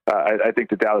I think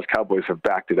the Dallas Cowboys have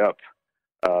backed it up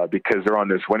because they're on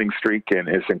this winning streak, and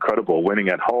it's incredible. Winning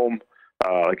at home,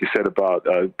 like you said, about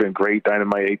been great,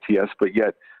 dynamite ATS, but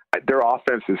yet their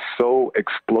offense is so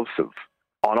explosive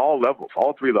on all levels,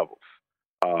 all 3 levels,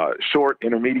 short,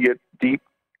 intermediate, deep.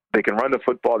 They can run the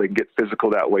football. They can get physical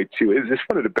that way, too. It's just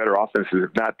one of the better offenses,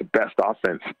 if not the best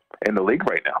offense in the league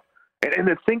right now. And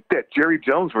to think that Jerry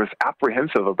Jones was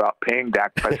apprehensive about paying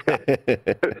Dak Prescott,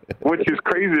 which is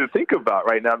crazy to think about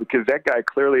right now because that guy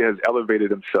clearly has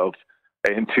elevated himself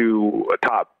into a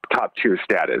top tier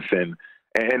status. And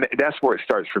that's where it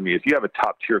starts for me. If you have a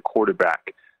top tier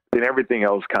quarterback, then everything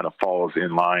else kind of falls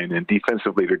in line. And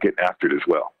defensively, they're getting after it as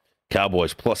well.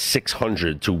 Cowboys plus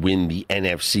 600 to win the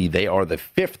NFC. They are the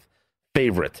 5th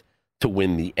favorite to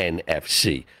win the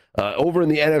NFC. Over in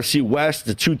the NFC West,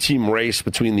 the two-team race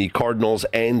between the Cardinals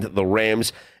and the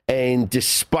Rams. And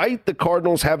despite the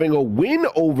Cardinals having a win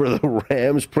over the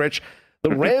Rams, Pritch,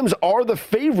 the Rams are the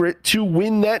favorite to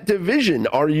win that division.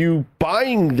 Are you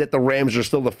buying that the Rams are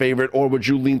still the favorite, or would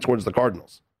you lean towards the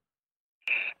Cardinals?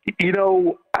 You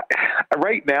know,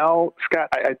 right now, Scott,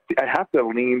 I have to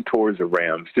lean towards the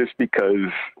Rams just because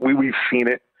we've seen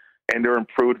it, and they're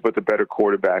improved with a better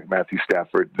quarterback, Matthew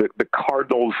Stafford. The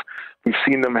Cardinals, we've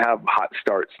seen them have hot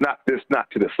starts, not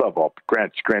to this level, I'll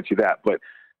grant you that, but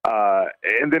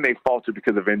and then they falter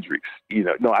because of injuries. You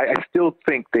know, no, I still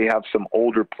think they have some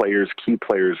older players, key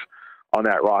players on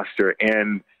that roster,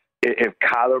 and if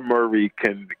Kyler Murray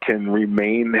can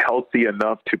remain healthy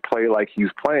enough to play like he's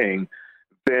playing,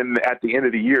 then at the end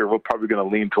of the year, we're probably going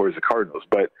to lean towards the Cardinals.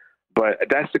 But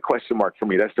that's the question mark for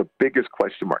me. That's the biggest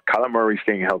question mark. Kyler Murray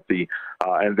staying healthy,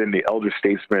 and then the elder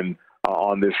statesman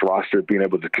on this roster being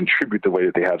able to contribute the way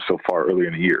that they have so far early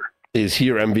in the year. Is he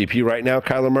your MVP right now,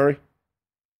 Kyler Murray?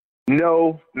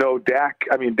 No, Dak.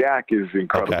 I mean, Dak is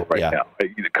incredible now.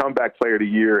 He's a comeback player of the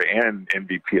year and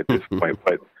MVP at this point.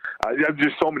 But there's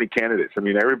just so many candidates. I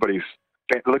mean, everybody's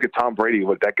look at Tom Brady,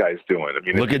 what that guy's doing. I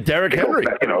mean, look at Derrick Henry.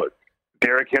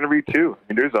 Derrick Henry too.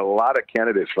 I mean, there's a lot of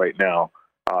candidates right now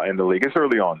in the league. It's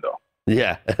early on, though.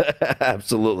 Yeah,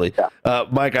 absolutely. Yeah.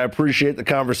 Mike, I appreciate the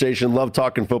conversation. Love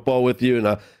talking football with you,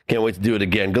 and can't wait to do it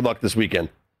again. Good luck this weekend.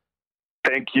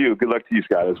 Thank you. Good luck to you,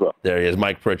 Scott, as well. There he is,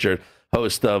 Mike Pritchard,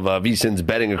 host of VSiN's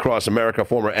Betting Across America,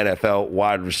 former NFL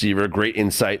wide receiver. Great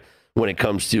insight when it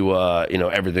comes to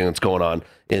everything that's going on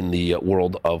in the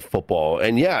world of football.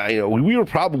 And we were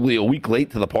probably a week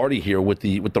late to the party here with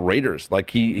the Raiders, like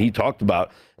he talked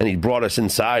about, and he brought us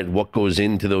inside what goes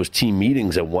into those team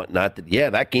meetings and whatnot.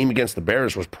 That game against the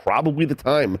Bears was probably the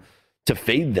time to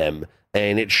fade them,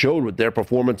 and it showed with their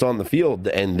performance on the field.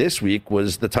 And this week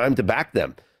was the time to back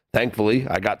them. Thankfully,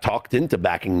 I got talked into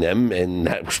backing them, and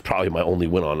that was probably my only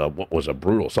win on what was a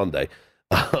brutal Sunday.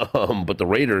 But the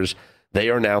Raiders, they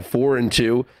are now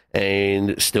 4-2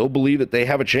 and still believe that they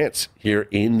have a chance here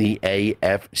in the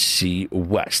AFC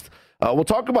West. We'll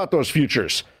talk about those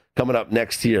futures coming up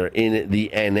next here in the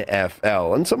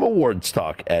NFL and some awards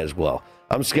talk as well.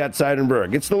 I'm Scott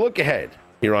Seidenberg. It's the Look Ahead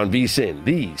here on VSiN,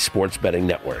 the Sports Betting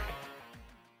Network.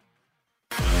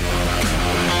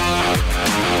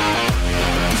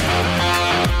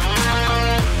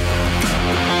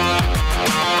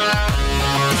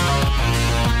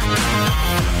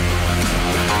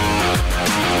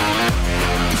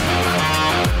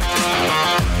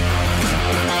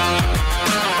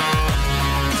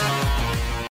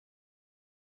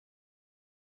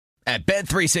 At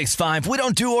Bet365, we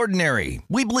don't do ordinary.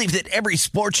 We believe that every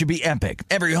sport should be epic.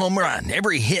 Every home run,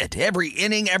 every hit, every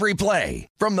inning, every play.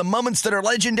 From the moments that are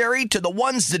legendary to the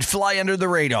ones that fly under the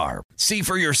radar. See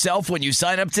for yourself when you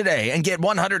sign up today and get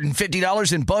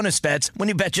 $150 in bonus bets when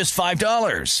you bet just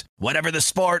 $5. Whatever the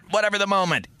sport, whatever the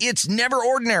moment, it's never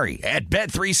ordinary at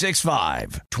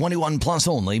Bet365. 21 plus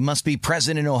only. Must be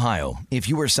present in Ohio. If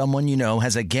you or someone you know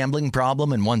has a gambling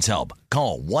problem and wants help,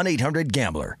 call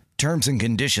 1-800-GAMBLER. Terms and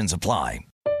conditions apply.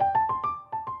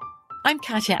 I'm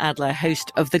Katya Adler,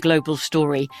 host of The Global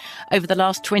Story. Over the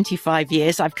last 25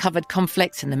 years, I've covered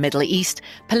conflicts in the Middle East,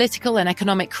 political and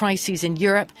economic crises in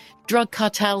Europe, drug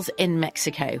cartels in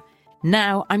Mexico.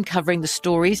 Now I'm covering the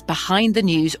stories behind the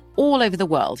news all over the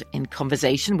world in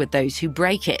conversation with those who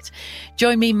break it.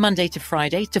 Join me Monday to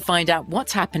Friday to find out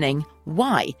what's happening,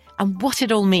 why, and what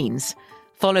it all means.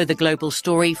 Follow The Global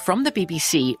Story from the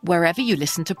BBC wherever you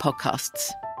listen to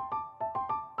podcasts.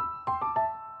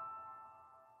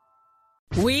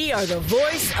 We are the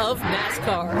voice of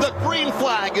NASCAR. The green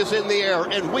flag is in the air,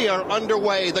 and we are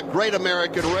underway. The Great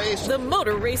American Race. The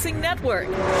Motor Racing Network.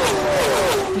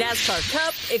 NASCAR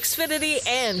Cup, Xfinity,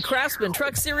 and Craftsman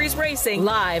Truck Series Racing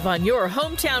live on your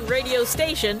hometown radio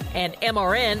station and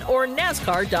MRN or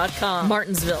NASCAR.com.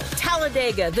 Martinsville,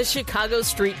 Talladega, the Chicago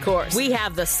Street Course. We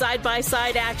have the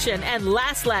side-by-side action and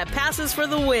last lap passes for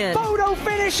the win. Photo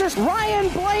finishes. Ryan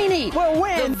Blaney will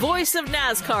win. The voice of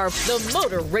NASCAR, the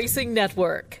Motor Racing Network.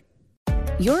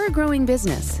 You're a growing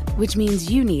business, which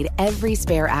means you need every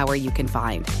spare hour you can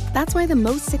find. That's why the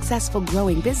most successful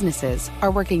growing businesses are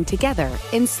working together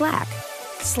in Slack.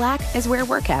 Slack is where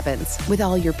work happens, with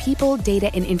all your people,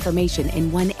 data, and information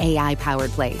in one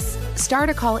AI-powered place. Start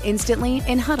a call instantly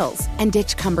in huddles and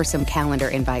ditch cumbersome calendar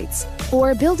invites.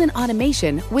 Or build an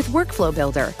automation with Workflow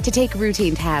Builder to take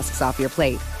routine tasks off your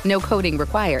plate. No coding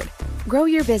required. Grow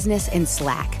your business in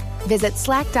Slack. Visit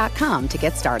slack.com to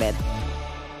get started.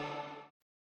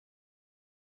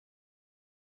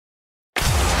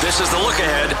 This is the look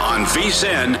ahead on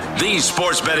VSiN, the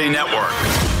Sports Betting Network.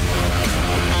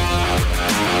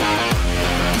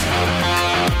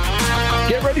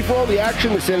 Get ready for all the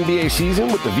action this NBA season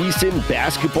with the VSiN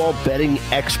Basketball Betting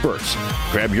Experts.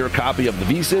 Grab your copy of the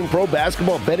VSiN Pro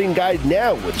Basketball Betting Guide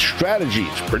now with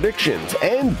strategies, predictions,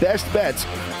 and best bets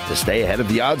to stay ahead of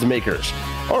the odds makers.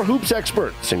 Our hoops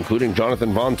experts, including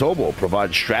Jonathan Von Tobel,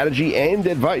 provide strategy and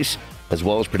advice, as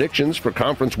well as predictions for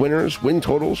conference winners, win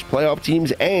totals, playoff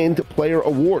teams, and player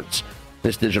awards.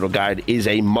 This digital guide is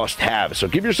a must-have, so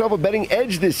give yourself a betting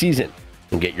edge this season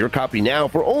and get your copy now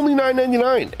for only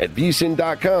 $9.99 at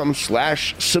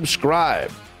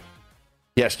vsin.com/subscribe.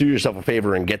 Yes, do yourself a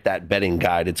favor and get that betting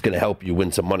guide. It's going to help you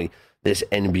win some money this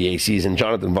NBA season.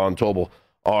 Jonathan Von Tobel,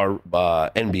 our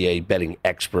NBA betting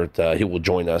expert, he will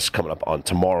join us coming up on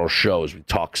tomorrow's show as we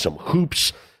talk some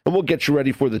hoops. And we'll get you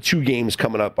ready for the two games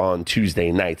coming up on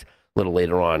Tuesday night, a little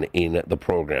later on in the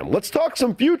program. Let's talk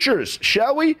some futures,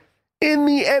 shall we? In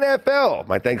the NFL.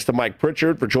 My thanks to Mike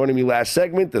Pritchard for joining me last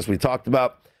segment as we talked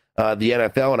about the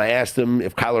NFL, and I asked him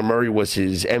if Kyler Murray was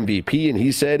his MVP, and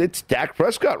he said it's Dak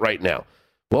Prescott right now.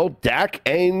 Well, Dak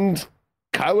and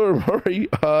Kyler Murray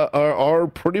are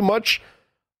pretty much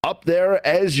up there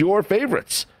as your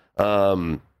favorites.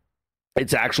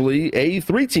 It's actually a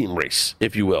three-team race,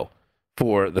 if you will,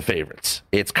 for the favorites.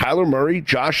 It's Kyler Murray,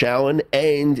 Josh Allen,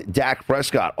 and Dak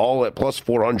Prescott, all at plus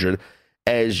 400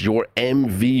 as your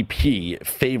MVP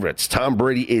favorites. Tom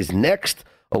Brady is next,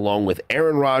 along with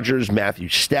Aaron Rodgers, Matthew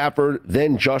Stafford,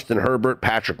 then Justin Herbert,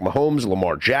 Patrick Mahomes,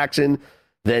 Lamar Jackson,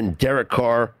 then Derek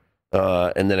Carr,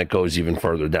 and then it goes even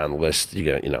further down the list.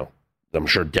 I'm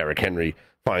sure Derrick Henry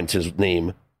finds his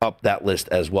name up that list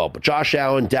as well. But Josh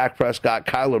Allen, Dak Prescott,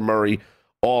 Kyler Murray,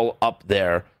 all up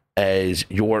there as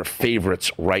your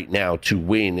favorites right now to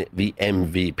win the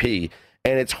MVP.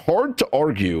 And it's hard to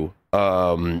argue,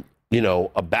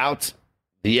 about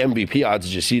the MVP odds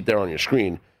as you see it there on your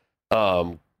screen.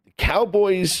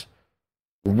 Cowboys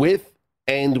with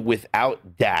and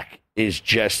without Dak is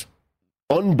just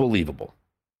unbelievable.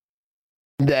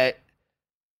 That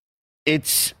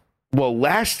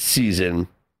last season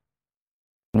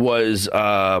was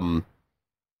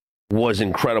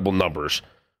incredible numbers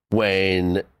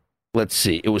when, let's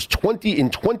see, it was in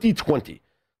 2020.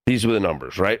 These were the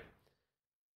numbers, right?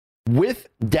 With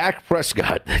Dak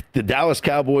Prescott, the Dallas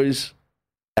Cowboys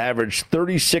averaged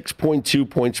 36.2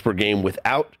 points per game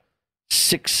without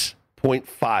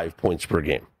 6.5 points per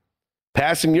game.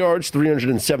 Passing yards,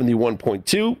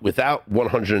 371.2 without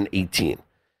 118.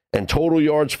 And total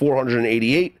yards,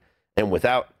 488 and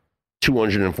without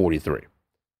 243.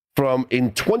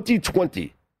 In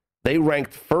 2020, they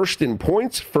ranked first in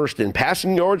points, first in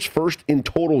passing yards, first in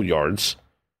total yards.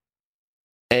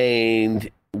 And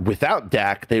without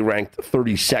Dak, they ranked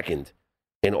 32nd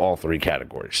in all three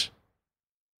categories.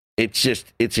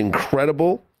 It's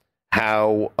incredible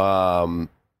how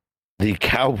the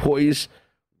Cowboys,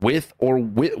 with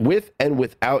and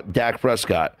without Dak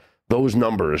Prescott, those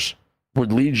numbers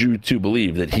would lead you to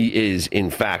believe that he is, in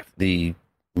fact, the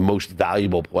most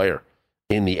valuable player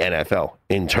in the NFL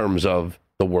in terms of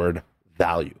the word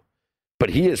value. But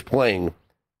he is playing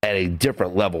at a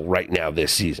different level right now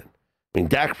this season. I mean,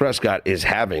 Dak Prescott is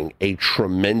having a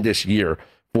tremendous year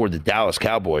for the Dallas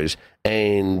Cowboys,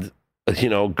 and,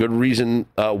 good reason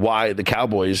why the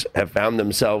Cowboys have found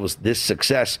themselves this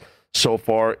success so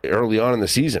far early on in the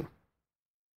season.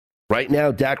 Right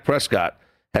now, Dak Prescott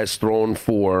has thrown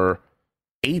for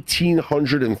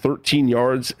 1,813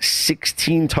 yards,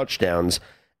 16 touchdowns,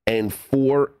 and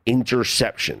 4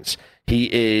 interceptions. He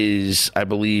is, I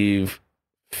believe,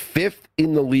 5th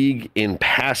in the league in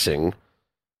passing,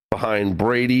 behind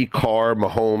Brady, Carr,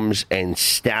 Mahomes, and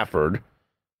Stafford.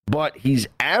 But his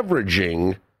average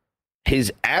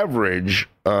per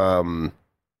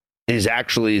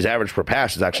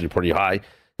pass is actually pretty high.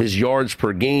 His yards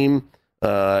per game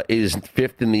is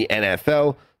 5th in the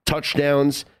NFL.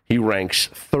 Touchdowns, he ranks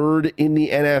 3rd in the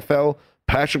NFL.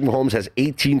 Patrick Mahomes has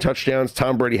 18 touchdowns.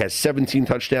 Tom Brady has 17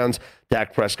 touchdowns.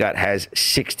 Dak Prescott has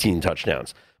 16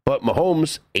 touchdowns. But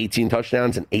Mahomes, 18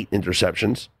 touchdowns and 8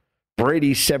 interceptions.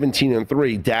 Brady,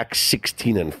 17-3. Dak,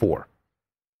 16-4.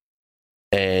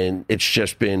 And it's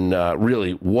just been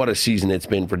really what a season it's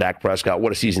been for Dak Prescott.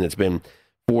 What a season it's been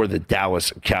for the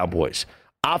Dallas Cowboys.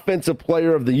 Offensive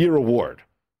Player of the Year award.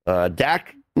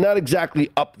 Dak, not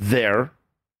exactly up there.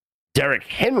 Derrick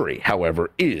Henry,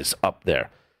 however, is up there.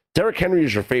 Derrick Henry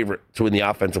is your favorite to win the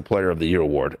Offensive Player of the Year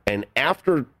award. And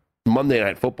after Monday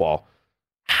Night Football,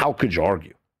 how could you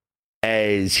argue?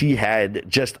 As he had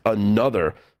just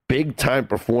another big-time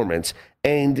performance.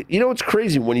 And, you know, it's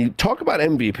crazy. When you talk about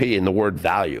MVP and the word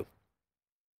value,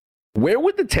 where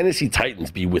would the Tennessee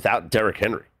Titans be without Derrick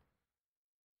Henry?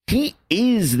 He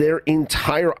is their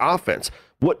entire offense.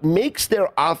 What makes their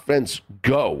offense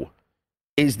go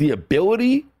is the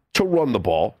ability to run the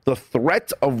ball, the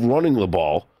threat of running the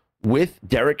ball with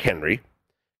Derrick Henry,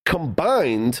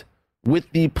 combined with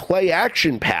the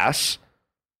play-action pass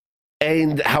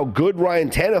and how good Ryan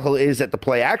Tannehill is at the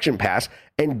play-action pass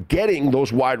and getting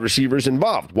those wide receivers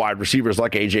involved, wide receivers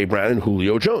like A.J. Brown and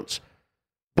Julio Jones.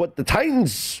 But the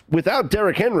Titans, without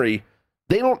Derrick Henry,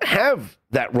 they don't have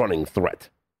that running threat.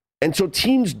 And so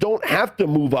teams don't have to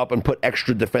move up and put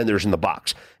extra defenders in the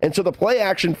box. And so the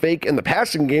play-action fake and the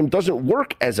passing game doesn't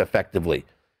work as effectively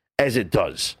as it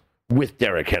does with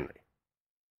Derrick Henry.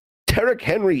 Derrick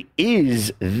Henry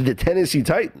is the Tennessee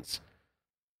Titans.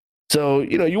 So,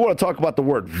 you know, you want to talk about the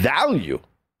word value.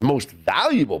 The most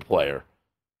valuable player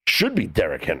should be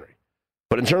Derrick Henry.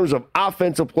 But in terms of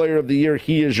Offensive Player of the Year,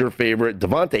 he is your favorite.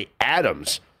 Davante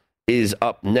Adams is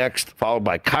up next, followed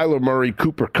by Kyler Murray,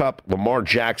 Cooper Kupp, Lamar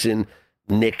Jackson,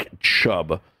 Nick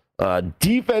Chubb.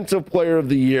 Defensive Player of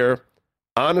the Year,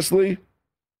 honestly,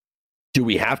 do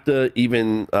we have to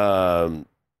even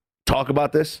talk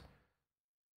about this?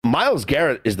 Myles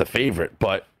Garrett is the favorite,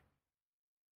 but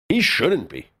he shouldn't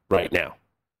be right now.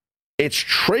 It's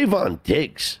Trayvon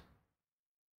Diggs.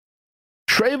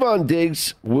 Trayvon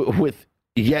Diggs with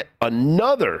yet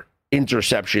another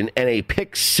interception and a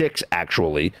pick six,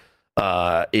 actually,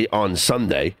 on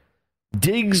Sunday.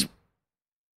 Diggs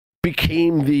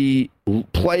became the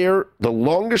player,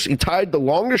 he tied the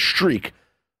longest streak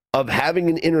of having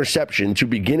an interception to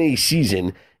begin a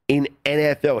season in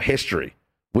NFL history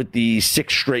with the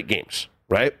 6 straight games,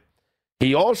 right?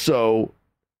 He also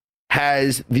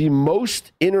has the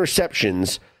most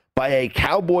interceptions by a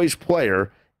Cowboys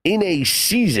player in a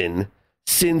season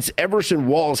since Everson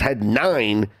Walls had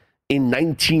 9 in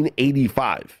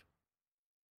 1985.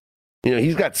 You know,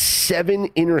 he's got 7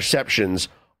 interceptions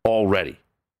already.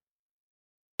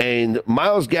 And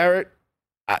Myles Garrett,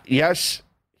 yes,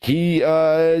 he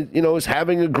is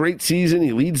having a great season.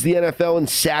 He leads the NFL in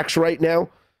sacks right now.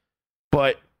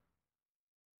 But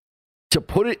to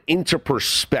put it into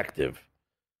perspective,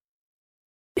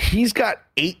 he's got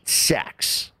 8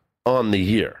 sacks on the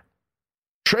year.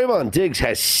 Trayvon Diggs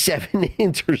has 7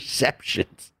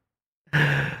 interceptions.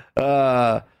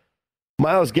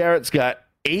 Myles Garrett's got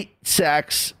 8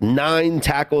 sacks, 9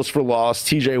 tackles for loss.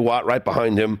 TJ Watt right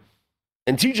behind him.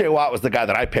 And TJ Watt was the guy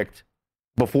that I picked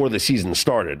before the season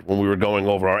started when we were going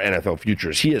over our NFL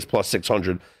futures. He is plus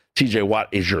 600. TJ Watt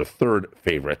is your third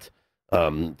favorite.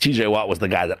 TJ Watt was the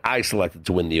guy that I selected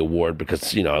to win the award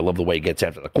because, you know, I love the way he gets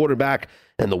after the quarterback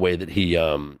and the way that he,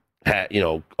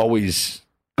 always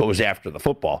goes after the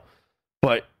football.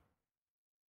 But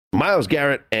Myles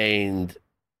Garrett and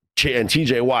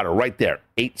TJ Watt are right there.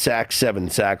 8 sacks, 7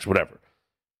 sacks, whatever.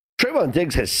 Trayvon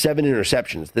Diggs has 7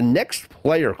 interceptions. The next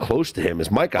player close to him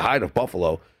is Micah Hyde of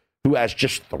Buffalo, who has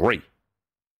just 3.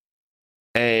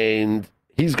 And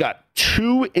he's got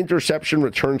 2 interception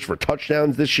returns for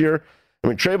touchdowns this year. I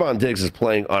mean, Trayvon Diggs is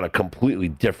playing on a completely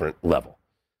different level.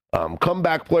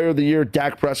 Comeback Player of the Year,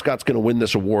 Dak Prescott's going to win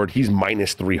this award. He's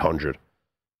minus 300.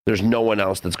 There's no one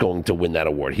else that's going to win that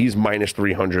award. He's minus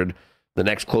 300. The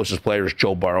next closest player is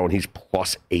Joe Burrow, and he's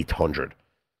plus 800.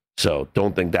 So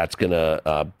don't think that's going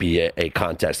to be a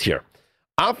contest here.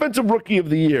 Offensive Rookie of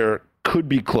the Year could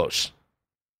be close.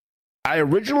 I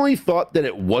originally thought that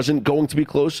it wasn't going to be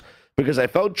close because I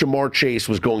felt Jamar Chase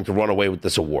was going to run away with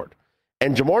this award.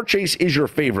 And Jamar Chase is your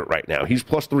favorite right now. He's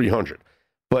plus 300.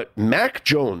 But Mac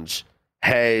Jones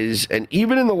has, and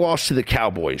even in the loss to the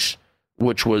Cowboys,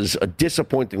 which was a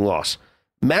disappointing loss,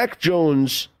 Mac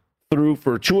Jones threw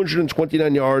for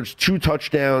 229 yards, 2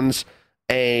 touchdowns,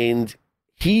 and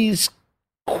he's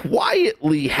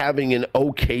quietly having an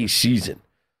okay season.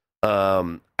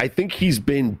 I think he's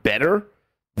been better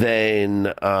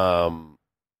than,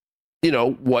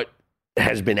 what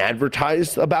has been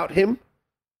advertised about him.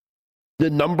 The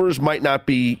numbers might not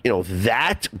be,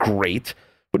 that great,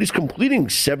 but he's completing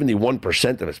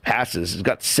 71% of his passes. He's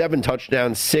got 7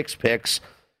 touchdowns, 6 picks.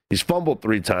 He's fumbled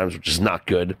 3 times, which is not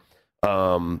good.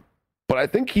 But I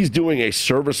think he's doing a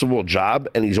serviceable job,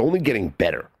 and he's only getting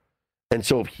better And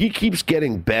so if he keeps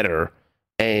getting better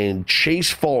and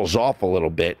Chase falls off a little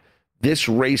bit, this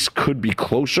race could be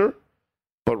closer.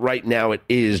 But right now it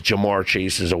is Jamar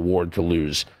Chase's award to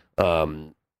lose,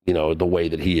 the way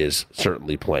that he is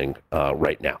certainly playing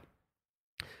right now.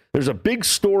 There's a big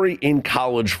story in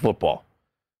college football.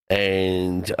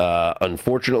 And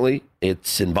unfortunately,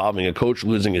 it's involving a coach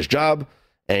losing his job.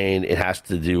 And it has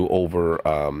to do over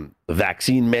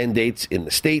vaccine mandates in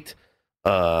the state.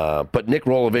 But Nick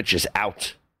Rolovich is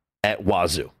out at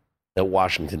Wazoo, at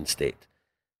Washington State.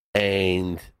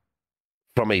 And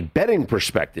from a betting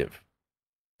perspective,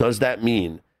 does that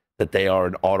mean that they are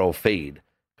an auto fade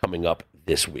coming up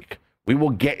this week? We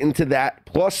will get into that,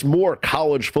 plus more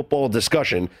college football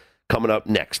discussion coming up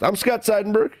next. I'm Scott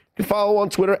Seidenberg. You can follow on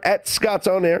Twitter at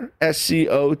ScottsOnAir,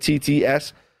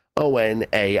 ScottsOnair.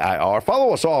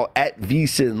 Follow us all at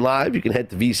VSiN Live. You can head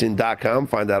to vsin.com,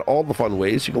 find out all the fun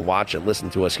ways you can watch and listen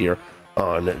to us here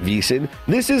on VSiN.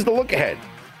 This is The Look Ahead,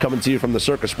 coming to you from the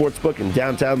Circa Sportsbook in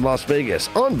downtown Las Vegas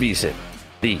on VSiN,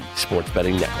 the sports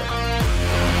betting network.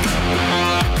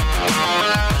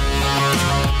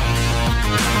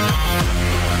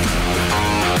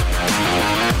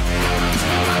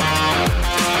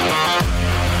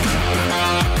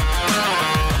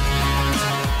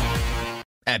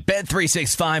 At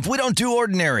Bet365, we don't do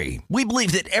ordinary. We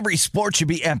believe that every sport should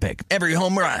be epic. Every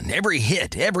home run, every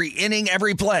hit, every inning,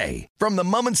 every play. From the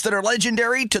moments that are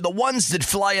legendary to the ones that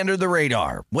fly under the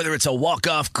radar. Whether it's a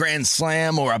walk-off grand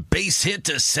slam or a base hit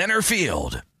to center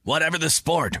field. Whatever the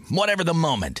sport, whatever the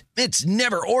moment. It's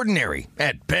never ordinary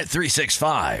at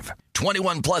Bet365.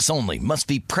 21 plus only. Must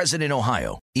be present in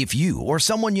Ohio. If you or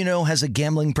someone you know has a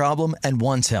gambling problem and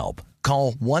wants help,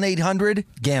 call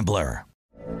 1-800-GAMBLER.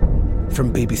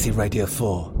 From BBC Radio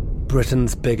 4,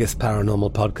 Britain's biggest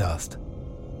paranormal podcast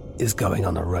is going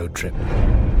on a road trip.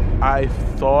 I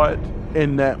thought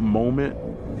in that moment,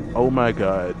 oh my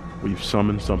God, we've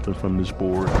summoned something from this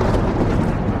board.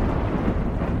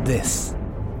 This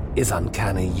is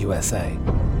Uncanny USA.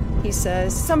 He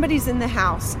says, somebody's in the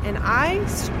house, and I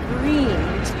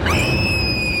screamed.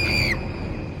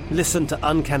 Listen to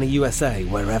Uncanny USA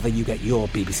wherever you get your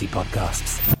BBC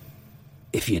podcasts,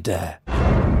 if you dare.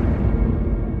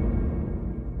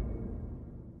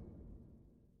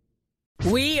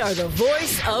 We are the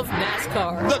voice of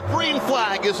NASCAR. The green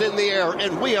flag is in the air,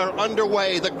 and we are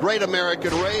underway. The Great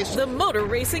American Race. The Motor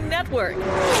Racing Network.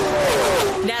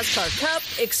 NASCAR Cup,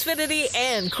 Xfinity,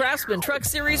 and Craftsman Truck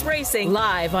Series Racing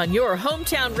live on your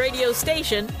hometown radio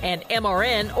station and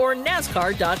MRN or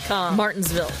NASCAR.com.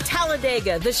 Martinsville,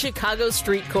 Talladega, the Chicago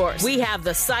Street Course. We have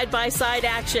the side-by-side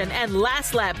action and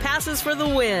last lap passes for the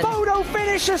win. Photo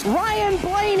finishes. Ryan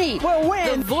Blaney will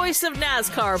win. The voice of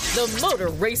NASCAR, the Motor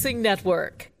Racing Network.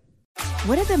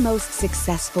 What do the most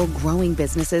successful growing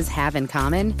businesses have in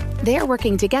common? They're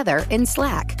working together in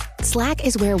Slack. Slack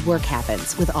is where work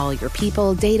happens with all your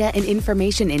people, data, and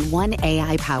information in one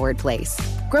AI-powered place.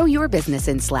 Grow your business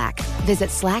in Slack. Visit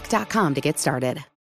slack.com to get started.